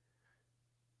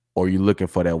 Or you're looking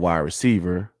for that wide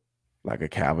receiver like a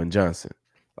Calvin Johnson,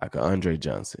 like a Andre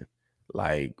Johnson,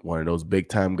 like one of those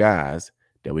big-time guys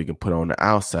that we can put on the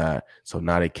outside, so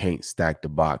now they can't stack the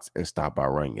box and stop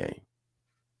our run game.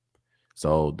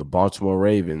 So the Baltimore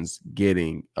Ravens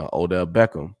getting Odell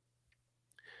Beckham,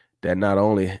 that not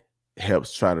only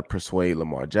helps try to persuade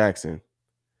Lamar Jackson,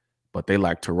 but they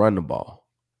like to run the ball.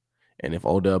 And if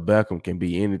Odell Beckham can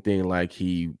be anything like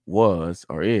he was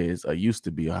or is or used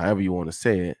to be, or however you want to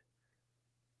say it,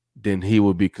 then he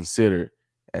would be considered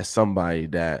as somebody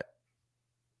that,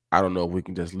 I don't know if we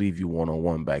can just leave you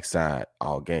one-on-one backside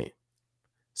all game.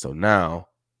 So now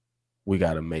we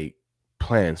got to make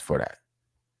plans for that.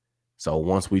 So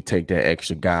once we take that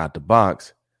extra guy out the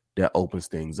box, that opens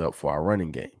things up for our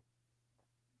running game.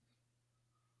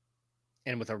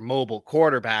 And with a mobile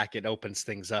quarterback, it opens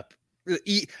things up.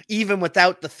 Even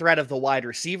without the threat of the wide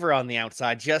receiver on the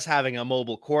outside, just having a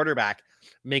mobile quarterback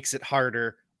makes it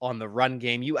harder on the run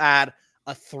game. You add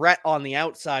a threat on the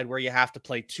outside where you have to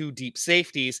play 2 deep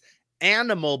safeties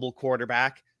and a mobile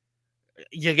quarterback,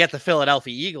 you get the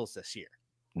Philadelphia Eagles this year.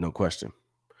 No question.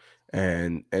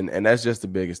 And that's just the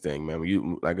biggest thing, man.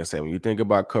 You, like I said, when you think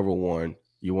about cover one,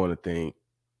 you want to think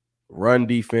run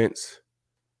defense,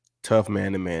 tough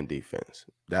man-to-man defense.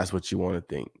 That's what you want to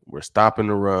think. We're stopping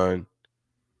the run,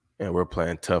 and we're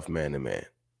playing tough man-to-man.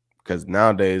 Because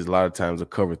nowadays, a lot of times, a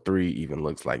cover 3 even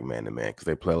looks like man-to-man because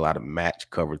they play a lot of match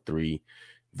cover 3.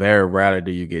 Very rarely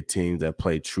do you get teams that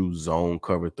play true zone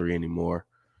cover 3 anymore.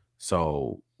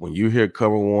 So when you hear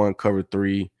cover 1, cover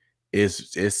 3,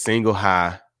 it's single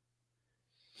high,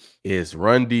 it's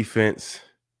run defense,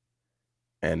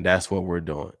 and that's what we're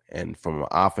doing. And from an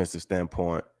offensive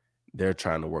standpoint, they're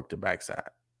trying to work the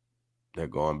backside. They're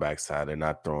going backside. They're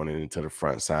not throwing it into the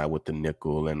front side with the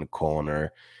nickel and the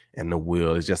corner and the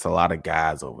wheel. It's just a lot of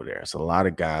guys over there. It's a lot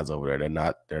of guys over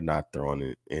there. They're not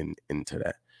throwing it into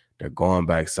that. They're going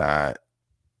backside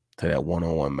to that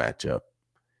one-on-one matchup.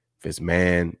 If it's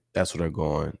man, that's where they're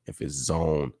going. If it's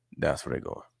zone, that's where they're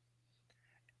going.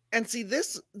 And see,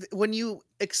 this, when you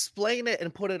explain it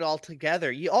and put it all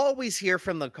together, you always hear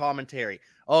from the commentary,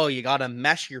 oh, you got to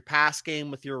mesh your pass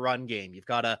game with your run game. You've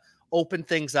got to open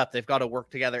things up. They've got to work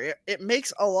together. It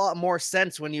makes a lot more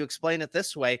sense when you explain it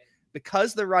this way,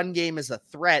 because the run game is a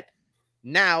threat.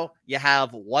 Now you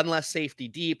have one less safety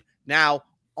deep. Now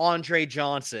Andre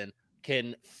Johnson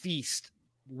can feast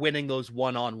winning those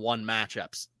one-on-one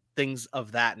matchups, things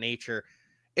of that nature.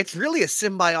 It's really a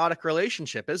symbiotic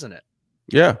relationship, isn't it?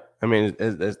 Yeah, I mean,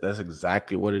 that's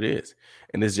exactly what it is.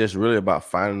 And it's just really about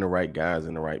finding the right guys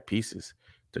and the right pieces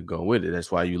to go with it.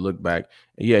 That's why you look back,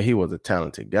 yeah, he was a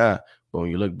talented guy, but when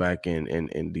you look back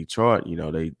in Detroit, you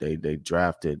know, they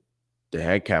drafted, they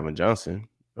had Calvin Johnson,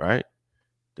 right?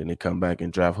 Then they come back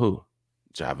and draft who?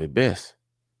 Javi Best.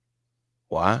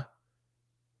 Why?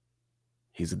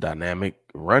 He's a dynamic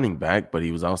running back, but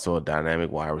he was also a dynamic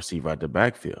wide receiver at the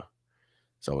backfield.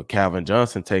 So with Calvin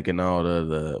Johnson taking all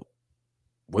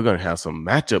we're going to have some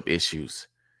matchup issues.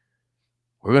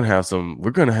 We're going to have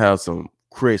some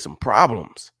create some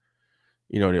problems.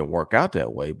 You know, it didn't work out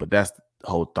that way, but that's the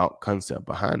whole thought concept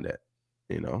behind it.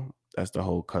 You know, that's the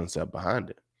whole concept behind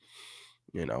it.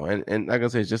 You know, and like I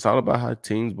said, it's just all about how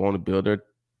teams want to build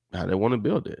how they want to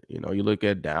build it. You know, you look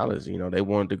at Dallas, you know, they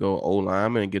wanted to go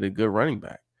O-lineman and get a good running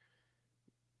back.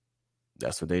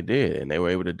 That's what they did. And they were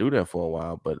able to do that for a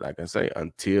while. But like I say,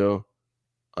 until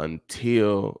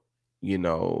you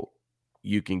know,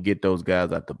 you can get those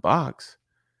guys out the box,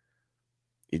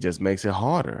 it just makes it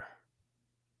harder.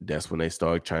 That's when they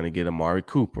start trying to get Amari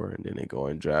Cooper, and then they go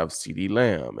and draft CeeDee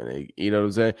Lamb, and they, you know what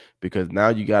I'm saying? Because now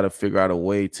you got to figure out a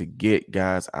way to get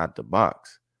guys out the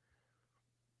box.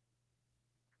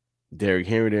 Derrick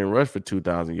Henry didn't rush for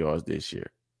 2,000 yards this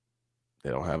year. They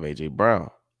don't have A.J.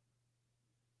 Brown.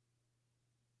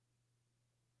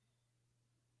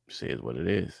 See, is what it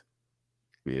is.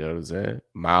 You know what I'm saying?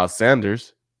 Miles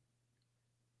Sanders,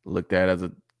 looked at as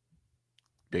a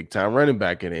big-time running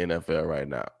back in the NFL right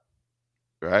now,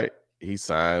 right? He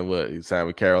signed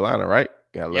with Carolina, right?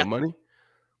 Got a little money.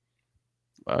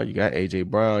 Well, you got A.J.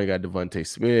 Brown, you got Devontae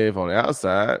Smith on the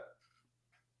outside.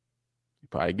 You're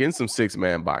probably getting some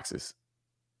 6-man boxes.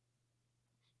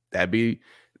 That be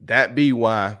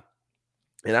why,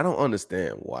 and I don't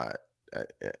understand why,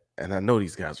 and I know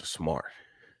these guys are smart,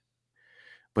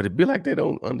 but it'd be like they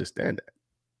don't understand that.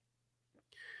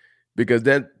 Because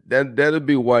that'll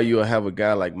be why you'll have a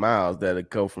guy like Miles that'll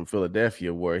come from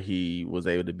Philadelphia where he was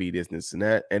able to be this and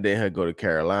that, and then he'll go to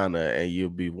Carolina and you'll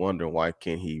be wondering why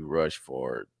can't he rush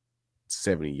for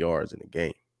 70 yards in a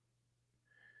game.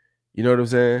 You know what I'm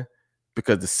saying?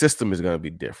 Because the system is going to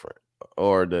be different.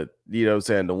 Or you know what I'm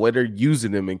saying, the way they're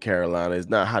using them in Carolina is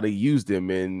not how they use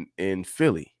them in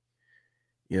Philly.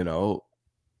 You know?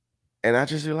 And I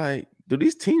just feel like, do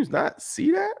these teams not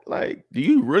see that? Like, do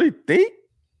you really think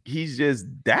he's just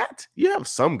that? You have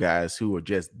some guys who are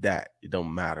just that. It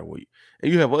don't matter what you, and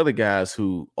you have other guys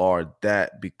who are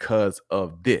that because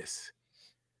of this,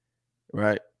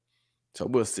 right? So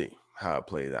we'll see how it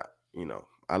plays out. You know,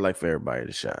 I'd like for everybody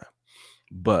to shine,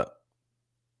 but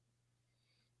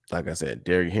like I said,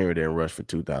 Derrick Henry didn't rush for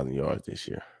 2,000 yards this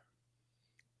year.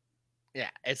 Yeah,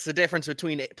 it's the difference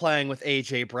between playing with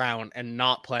A.J. Brown and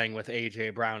not playing with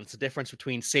A.J. Brown. It's the difference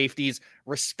between safeties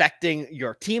respecting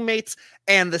your teammates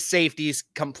and the safeties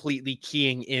completely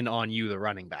keying in on you, the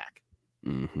running back.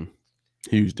 Mm-hmm.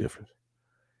 Huge difference.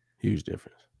 Huge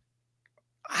difference.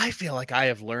 I feel like I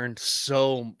have learned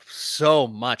so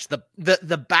much.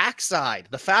 The backside,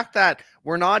 the fact that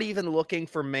we're not even looking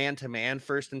for man to man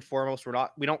first and foremost.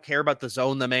 We don't care about the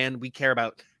zone the man. We care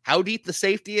about how deep the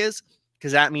safety is,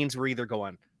 because that means we're either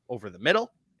going over the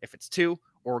middle if it's 2,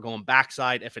 or we're going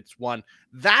backside if it's 1.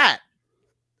 That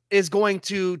is going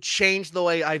to change the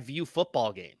way I view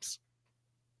football games.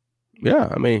 Yeah,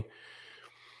 I mean,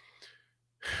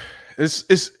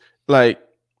 it's like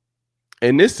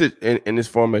in this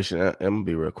formation. I'm gonna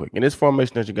be real quick. In this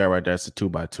formation that you got right there, it's a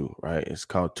 2x2, right? It's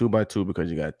called 2x2 because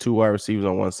you got 2 wide receivers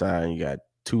on one side and you got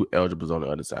 2 eligibles on the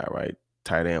other side, right?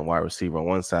 Tight end, wide receiver on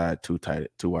one side, 2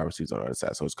 wide receivers on the other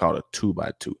side. So it's called a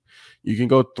 2x2. You can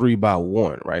go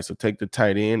 3x1, right? So take the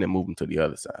tight end and move them to the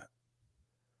other side.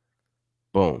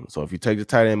 Boom. So if you take the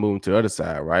tight end and move them to the other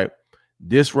side, right?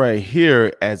 This right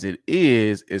here, as it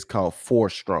is called 4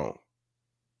 strong,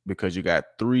 because you got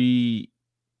 3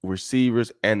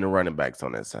 receivers and the running backs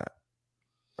on that side,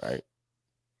 right?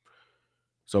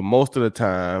 So most of the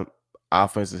time,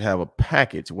 offenses have a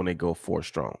package when they go 4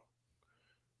 strong,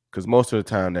 because most of the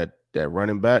time that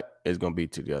running back is going to be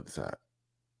to the other side.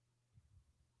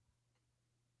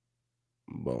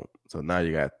 Boom. So now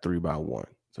you got 3x1.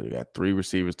 So you got 3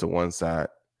 receivers to one side,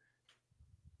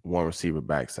 1 receiver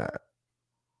backside,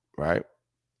 right?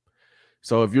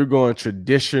 So if you're going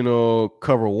traditional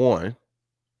cover 1,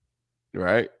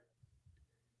 right,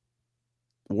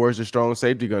 where's the strong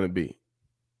safety going to be?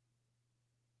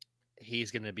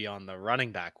 He's going to be on the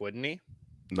running back, wouldn't he?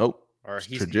 Nope. Or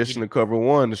he's traditional cover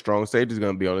 1. The strong safety is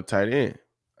going to be on the tight end.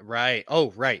 Right.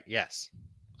 Oh, right. Yes.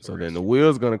 So then the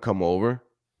wheel's going to come over.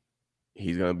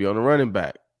 He's going to be on the running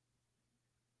back.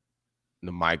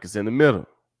 The mic is in the middle.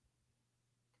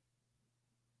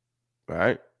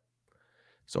 Right?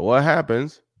 So what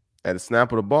happens at the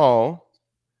snap of the ball?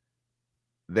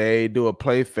 They do a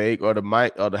play fake, or the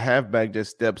mic or the halfback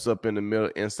just steps up in the middle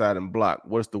inside and block.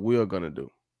 What's the wheel going to do?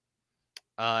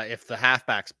 If the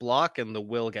halfbacks block and the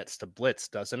will gets to blitz,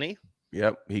 doesn't he?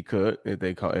 Yep, he could if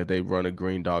they run a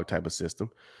green dog type of system.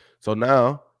 So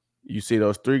now you see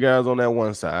those 3 guys on that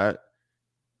one side.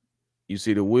 You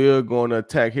see the wheel going to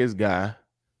attack his guy.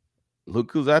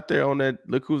 Look who's out there on that.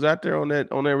 Look who's out there on that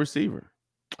receiver.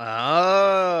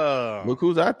 Oh, look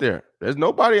who's out there. There's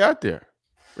nobody out there.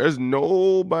 There's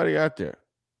nobody out there.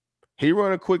 He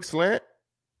run a quick slant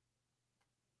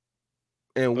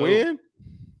and win.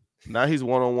 Now he's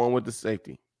 1-on-1 with the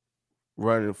safety,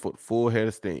 running full head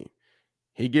of steam.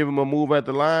 He give him a move at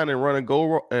the line and run a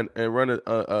go and run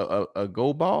a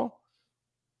go ball.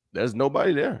 There's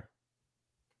nobody there.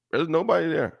 There's nobody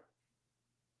there.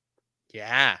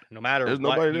 Yeah, no matter There's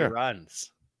what nobody he there.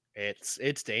 runs,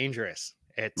 it's dangerous.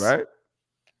 It's right.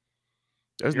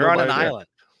 There's you're on an nobody there. island.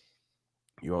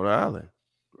 You're on an island,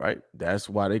 right? That's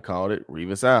why they called it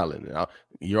Revis Island. Now,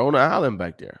 you're on an island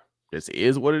back there. This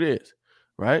is what it is,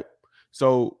 right?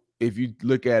 So if you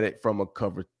look at it from a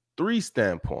cover 3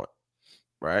 standpoint,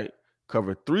 right?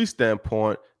 Cover 3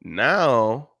 standpoint,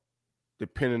 now,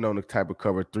 depending on the type of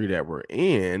cover 3 that we're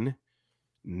in,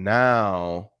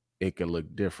 now it can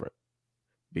look different.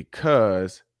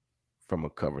 Because from a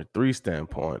cover 3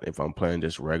 standpoint, if I'm playing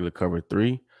just regular cover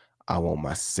 3, I want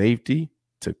my safety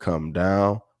to come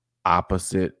down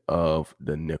opposite of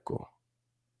the nickel.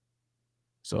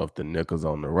 So if the nickel's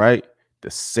on the right, the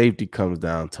safety comes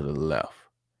down to the left.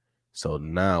 So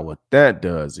now what that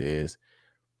does is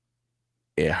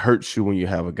it hurts you when you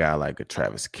have a guy like a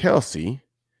Travis Kelce,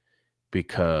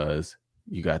 because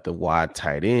you got the wide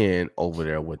tight end over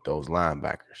there with those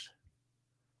linebackers,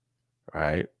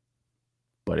 right?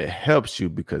 But it helps you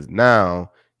because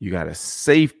now you got a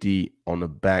safety on the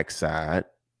backside.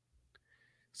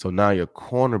 So now your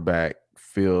cornerback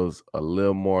feels a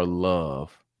little more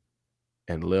love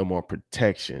and a little more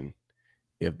protection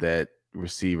if that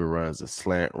receiver runs a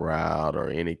slant route or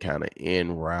any kind of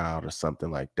in route or something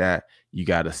like that. You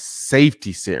got a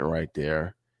safety sitting right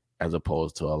there as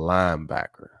opposed to a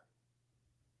linebacker,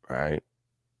 right?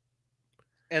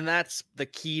 And that's the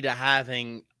key to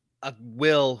having a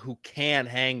Will who can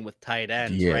hang with tight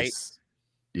ends, right?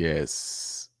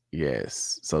 Yes.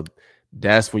 So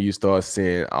that's when you start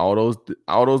seeing all those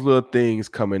little things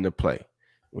come into play.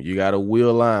 When you got a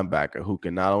Will linebacker who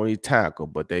can not only tackle,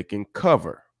 but they can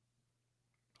cover,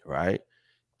 right?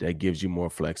 That gives you more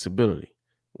flexibility.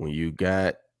 When you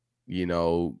got,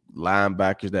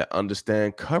 linebackers that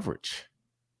understand coverage,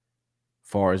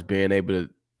 far as being able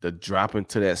to drop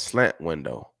into that slant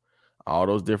window, all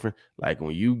those different, like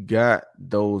when you got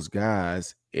those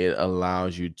guys, it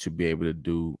allows you to be able to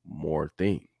do more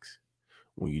things.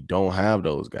 When you don't have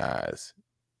those guys,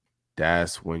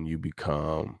 that's when you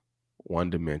become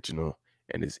one-dimensional,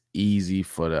 and it's easy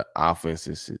for the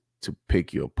offenses to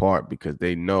pick you apart because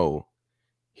they know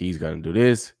he's going to do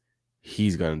this,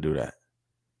 he's going to do that.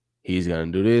 He's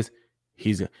going to do this,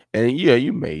 and yeah,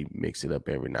 you may mix it up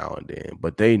every now and then,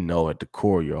 but they know at the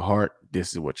core of your heart,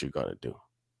 this is what you're going to do,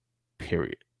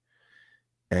 period.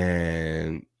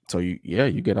 And so you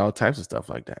get all types of stuff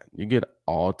like that. You get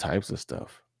all types of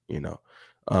stuff,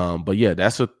 but yeah,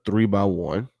 that's a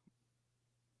 3-by-1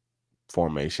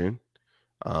 formation.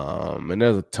 And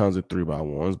there's tons of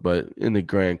 3-by-1s, but in the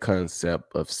grand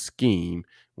concept of scheme,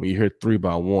 when you hear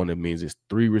 3-by-1, it means it's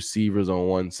 3 receivers on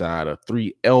one side or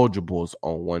 3 eligibles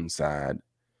on one side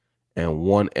and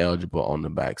 1 eligible on the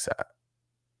backside.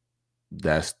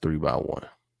 That's 3-by-1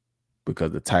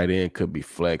 because the tight end could be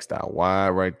flexed out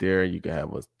wide right there. You can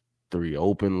have a 3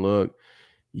 open look.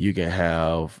 You can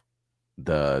have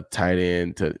the tight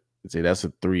end to say that's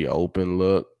a 3 open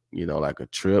look, like a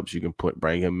trips. You can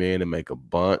bring him in and make a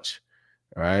bunch,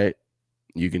 right?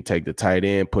 You can take the tight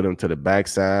end, put him to the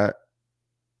backside.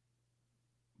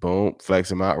 Boom,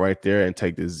 flex him out right there and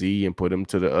take the Z and put him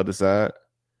to the other side.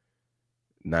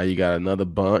 Now you got another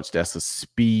bunch. That's a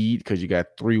speed because you got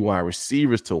 3 wide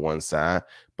receivers to one side.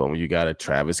 But when you got a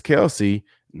Travis Kelce,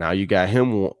 now you got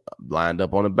him lined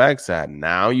up on the backside.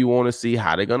 Now you want to see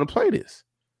how they're going to play this.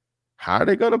 How are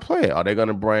they going to play it? Are they going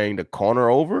to bring the corner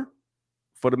over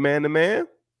for the man-to-man?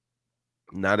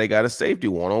 Now they got a safety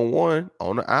one-on-one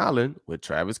on the island with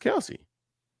Travis Kelce.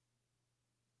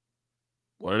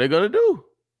 What are they going to do?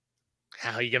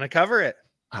 How are you going to cover it?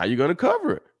 How you going to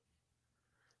cover it?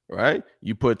 Right?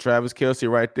 You put Travis Kelce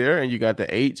right there, and you got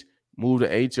the H. Move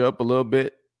the H up a little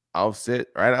bit, offset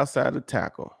right outside the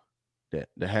tackle.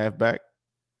 The halfback.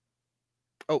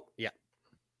 Oh, yeah.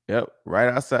 Yep, right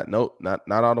outside. Nope, not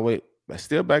all the way.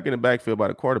 Still back in the backfield by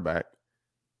the quarterback,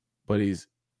 but he's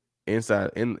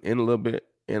inside, in a little bit,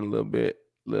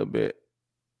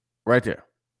 right there.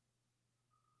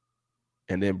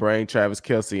 And then bring Travis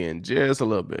Kelce in just a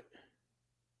little bit.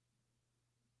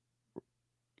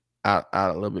 Out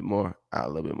a little bit more, out a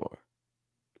little bit more.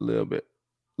 A little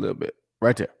bit.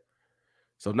 Right there.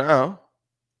 So now,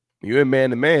 you're in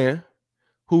man-to-man.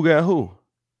 Who got who?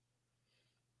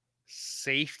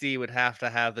 Safety would have to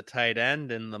have the tight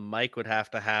end, and the Mike would have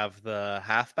to have the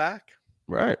halfback.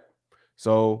 Right.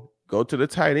 So go to the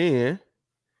tight end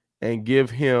and give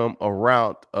him a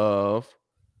route of,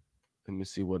 let me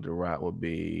see what the route would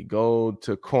be. Go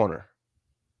to corner.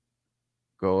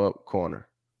 Go up corner.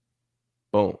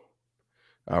 Boom.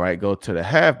 All right, go to the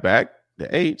halfback,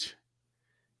 the H.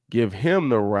 Give him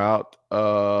the route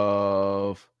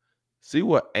of, see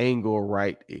what angle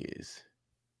right is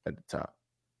at the top.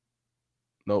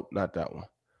 Nope, not that one.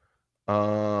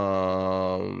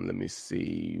 Let me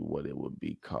see what it would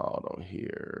be called on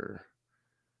here.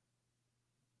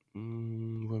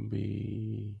 Would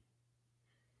be,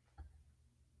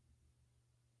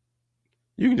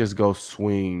 you can just go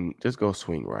swing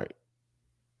right.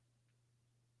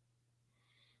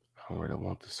 I don't really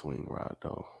want the swing route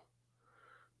though.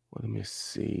 Well, let me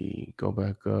see. Go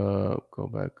back up,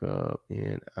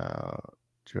 in, out,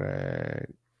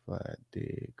 drag, flat,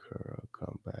 dig, curl,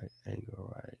 come back,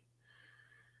 angle right.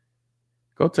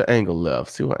 Go to angle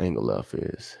left. See what angle left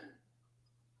is.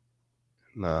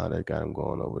 Nah, that got him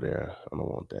going over there. I don't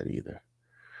want that either.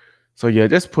 So yeah,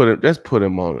 just put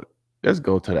him on it. Let's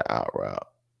go to the out route.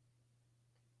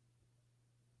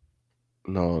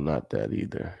 No, not that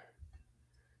either.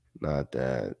 Not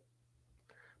that.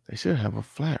 They should have a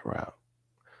flat route.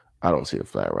 I don't see a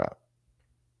flat route.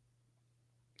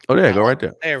 Oh, there you go, right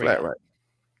there. There we flat go. Right.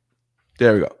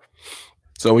 There we go.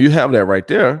 So when you have that right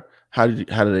there, how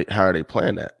are they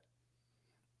playing that?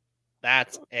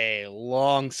 That's a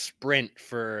long sprint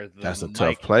for the That's a Mike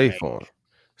tough play for him.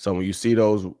 So when you see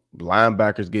those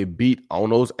linebackers get beat on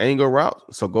those angle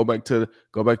routes, so go back to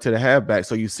the halfback.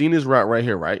 So you've seen this route right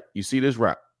here, right? You see this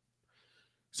route.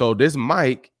 So this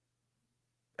Mike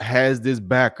has this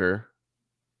backer,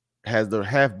 has the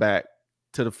halfback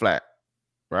to the flat,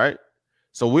 right?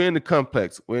 So we're in the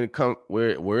complex. We're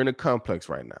in the complex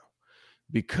right now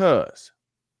because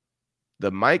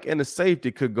the Mike and the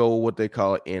safety could go what they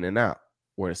call in and out,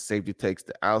 where the safety takes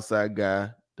the outside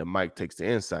guy, the Mike takes the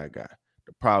inside guy.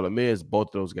 The problem is both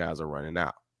of those guys are running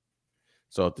out.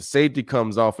 So if the safety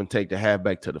comes off and take the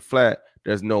halfback to the flat,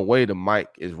 there's no way the Mike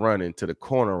is running to the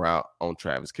corner route on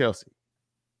Travis Kelce,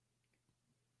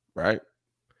 right?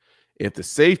 If the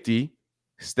safety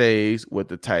stays with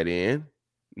the tight end,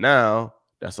 now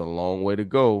that's a long way to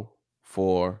go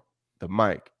for the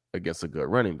Mike against a good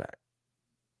running back,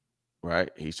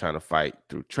 right? He's trying to fight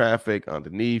through traffic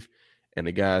underneath, and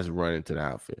the guy's running to the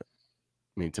outfield.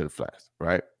 to the flats,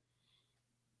 right?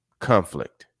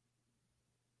 Conflict.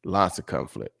 Lots of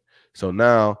conflict. So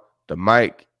now the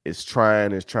Mike is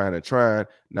trying.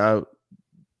 Now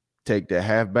take that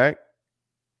halfback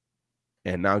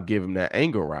and now give him that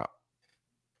angle route.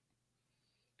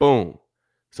 Boom.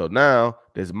 So now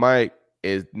this Mike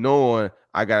is knowing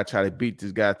I got to try to beat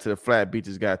this guy to the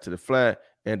flat,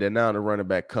 and then now the running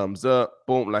back comes up,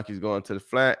 boom, like he's going to the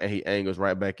flat, and he angles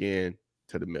right back in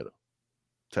to the middle.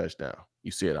 Touchdown.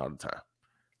 You see it all the time.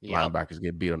 Yep. Linebackers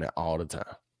get beat on that all the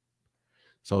time.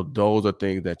 So those are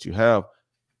things that you have,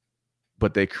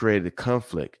 but they created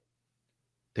conflict.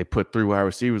 They put 3 wide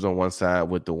receivers on one side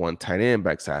with the 1 tight end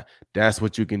backside. That's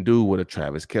what you can do with a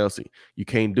Travis Kelce. You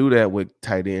can't do that with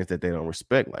tight ends that they don't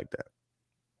respect like that.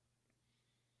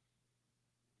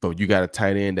 But you got a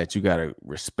tight end that you got to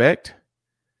respect.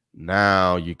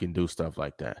 Now you can do stuff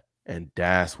like that. And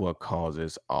that's what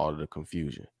causes all of the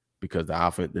confusion. Because the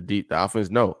offense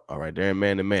know, all right, they're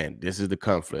man to man. This is the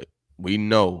conflict. We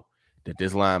know that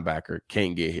this linebacker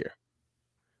can't get here.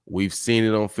 We've seen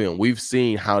it on film. We've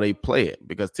seen how they play it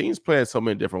because teams play it so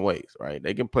many different ways, right?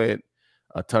 They can play it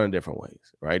a ton of different ways,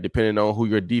 right? Depending on who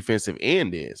your defensive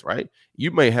end is, right? You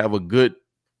may have a good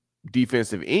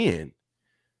defensive end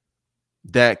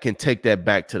that can take that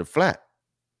back to the flat,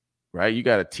 right? You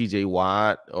got a TJ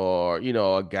Watt or,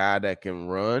 a guy that can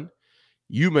run.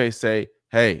 You may say,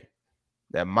 hey,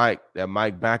 that Mike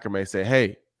backer may say,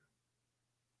 hey,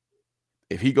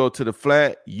 if he go to the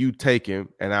flat, you take him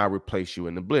and I'll replace you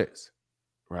in the blitz,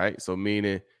 right? So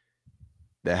meaning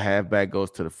the halfback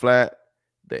goes to the flat,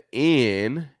 the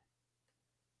end,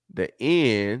 give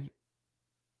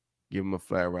him a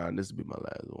flat route. This will be my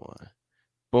last one.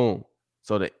 Boom.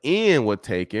 So the end would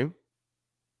take him,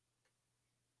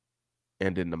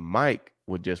 and then the Mike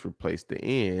would just replace the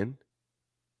end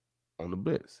on the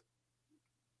blitz.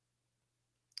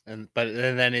 But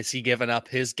then is he giving up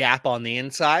his gap on the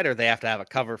inside, or they have to have a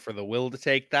cover for the will to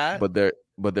take that? But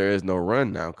there is no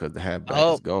run now because the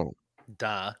halfback is gone.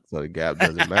 Duh. So the gap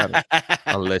doesn't matter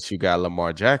unless you got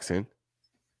Lamar Jackson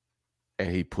and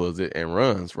he pulls it and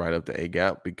runs right up the A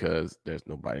gap because there's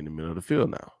nobody in the middle of the field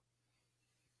now.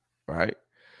 Right?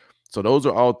 So those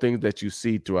are all things that you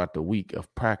see throughout the week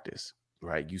of practice,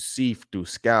 right? You see through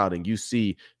scouting, you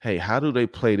see, hey, how do they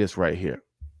play this right here?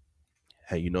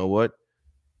 Hey, you know what?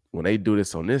 When they do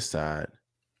this on this side,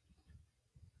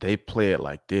 they play it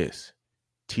like this.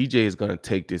 TJ is going to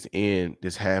take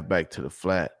this halfback to the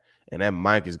flat, and that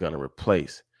Mike is going to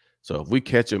replace. So if we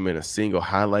catch him in a single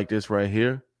high like this right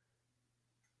here,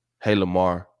 hey,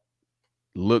 Lamar,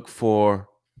 look for,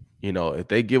 if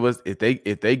they give us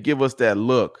that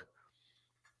look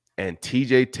and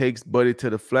TJ takes Buddy to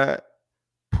the flat,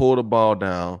 pull the ball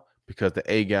down because the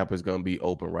A gap is going to be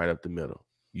open right up the middle.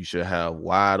 You should have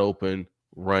wide open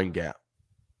run gap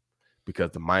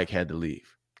because the Mike had to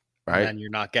leave, right? And then you're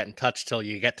not getting touched till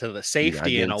you get to the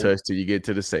safety. You're not getting touched till you get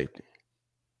to the safety.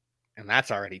 And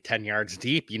that's already 10 yards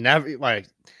deep. You never,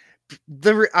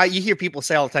 you hear people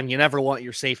say all the time, you never want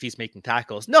your safeties making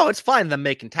tackles. No, it's fine them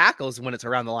making tackles when it's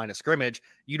around the line of scrimmage.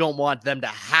 You don't want them to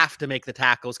have to make the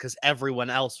tackles because everyone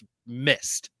else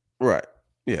missed. Right.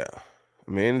 Yeah.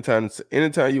 I mean,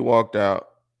 anytime you walked out,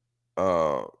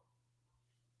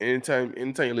 anytime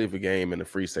you leave a game and the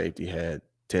free safety had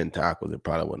 10 tackles, it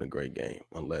probably wasn't a great game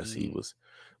unless he was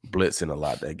blitzing a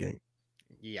lot that game.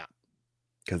 Yeah.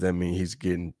 Because that means he's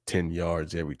getting 10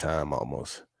 yards every time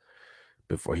almost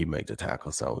before he makes the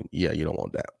tackle. So, yeah, you don't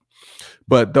want that.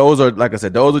 But those are, like I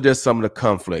said, those are just some of the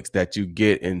conflicts that you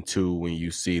get into when you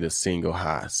see the single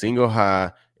high. Single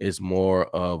high is more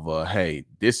of a, hey,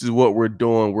 this is what we're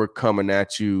doing. We're coming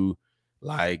at you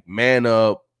like man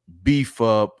up, beef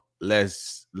up,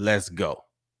 let's go.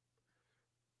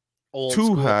 Old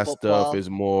Too high football stuff is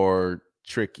more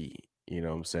tricky. You know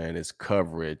what I'm saying? It's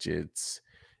coverage. It's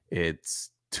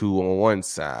 2 on one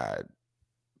side,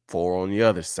 4 on the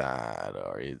other side,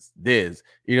 or it's this.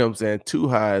 You know what I'm saying? Too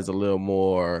high is a little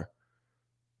more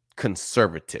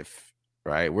conservative,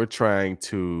 right? We're trying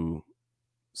to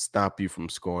stop you from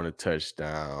scoring a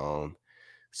touchdown.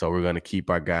 So we're going to keep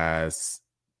our guys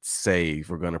safe.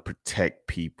 We're going to protect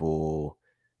people.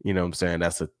 You know what I'm saying?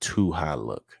 That's a too high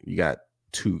look. You got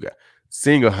 2 guys.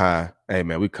 Single high, hey,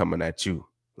 man, we coming at you.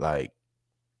 Like,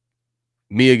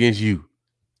 me against you.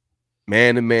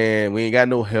 Man to man, we ain't got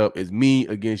no help. It's me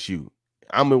against you.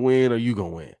 I'm going to win or you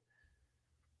going to win.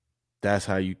 That's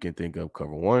how you can think of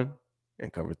cover 1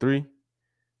 and cover 3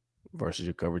 versus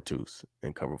your cover 2s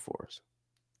and cover 4s.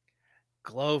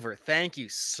 Glover, thank you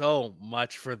so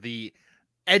much for the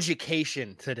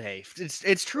education today.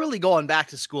 It's truly going back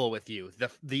to school with you.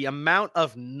 The amount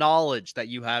of knowledge that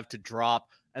you have to drop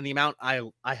and the amount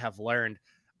I have learned,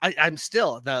 I'm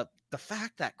still the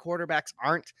fact that quarterbacks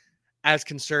aren't as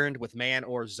concerned with man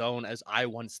or zone as I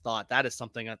once thought. That is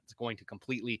something that's going to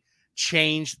completely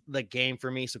change the game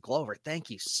for me. So Glover, thank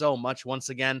you so much once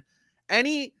again.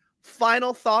 Any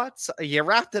final thoughts? You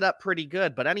wrapped it up pretty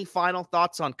good, but any final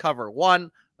thoughts on cover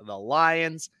 1, the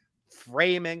Lions,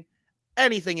 framing,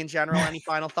 anything in general? Any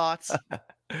final thoughts?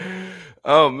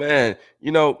 Oh man,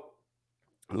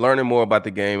 learning more about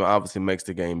the game obviously makes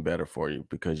the game better for you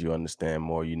because you understand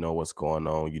more. You know what's going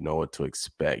on. You know what to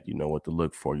expect. You know what to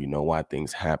look for. You know why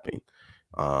things happen.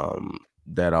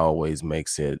 That always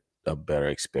makes it a better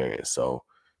experience. So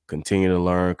continue to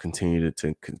learn, continue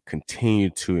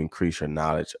to increase your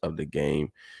knowledge of the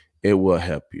game. It will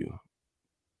help you.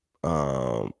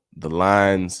 The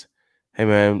Lions, hey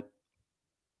man,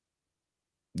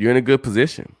 you're in a good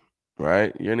position,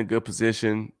 right? You're in a good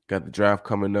position. Got the draft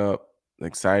coming up.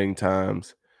 Exciting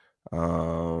times.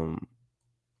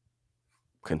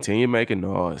 Continue making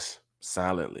noise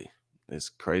silently. It's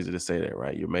crazy to say that,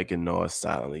 right? You're making noise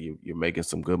silently. You're making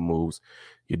some good moves.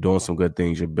 You're doing some good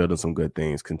things. You're building some good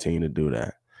things. Continue to do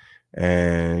that.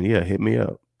 And yeah, hit me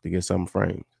up to get something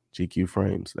framed. GQ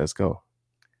Frames. Let's go.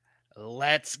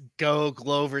 Let's go,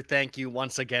 Glover. Thank you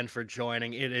once again for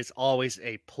joining. It is always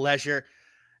a pleasure.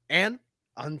 And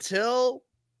until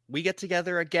we get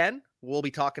together again, we'll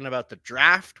be talking about the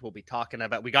draft. We'll be talking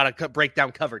about, we got to break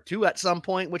down cover 2 at some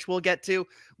point, which we'll get to.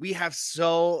 We have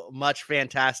so much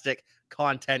fantastic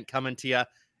content coming to you,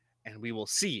 and we will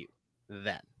see you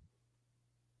then.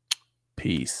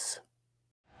 Peace.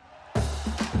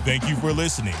 Thank you for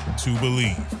listening to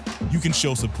Believe. You can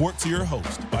show support to your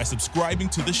host by subscribing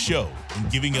to the show and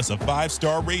giving us a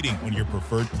 5-star rating on your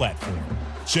preferred platform.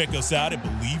 Check us out at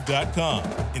Believe.com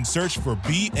and search for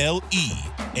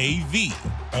BLEAV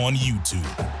on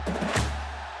YouTube.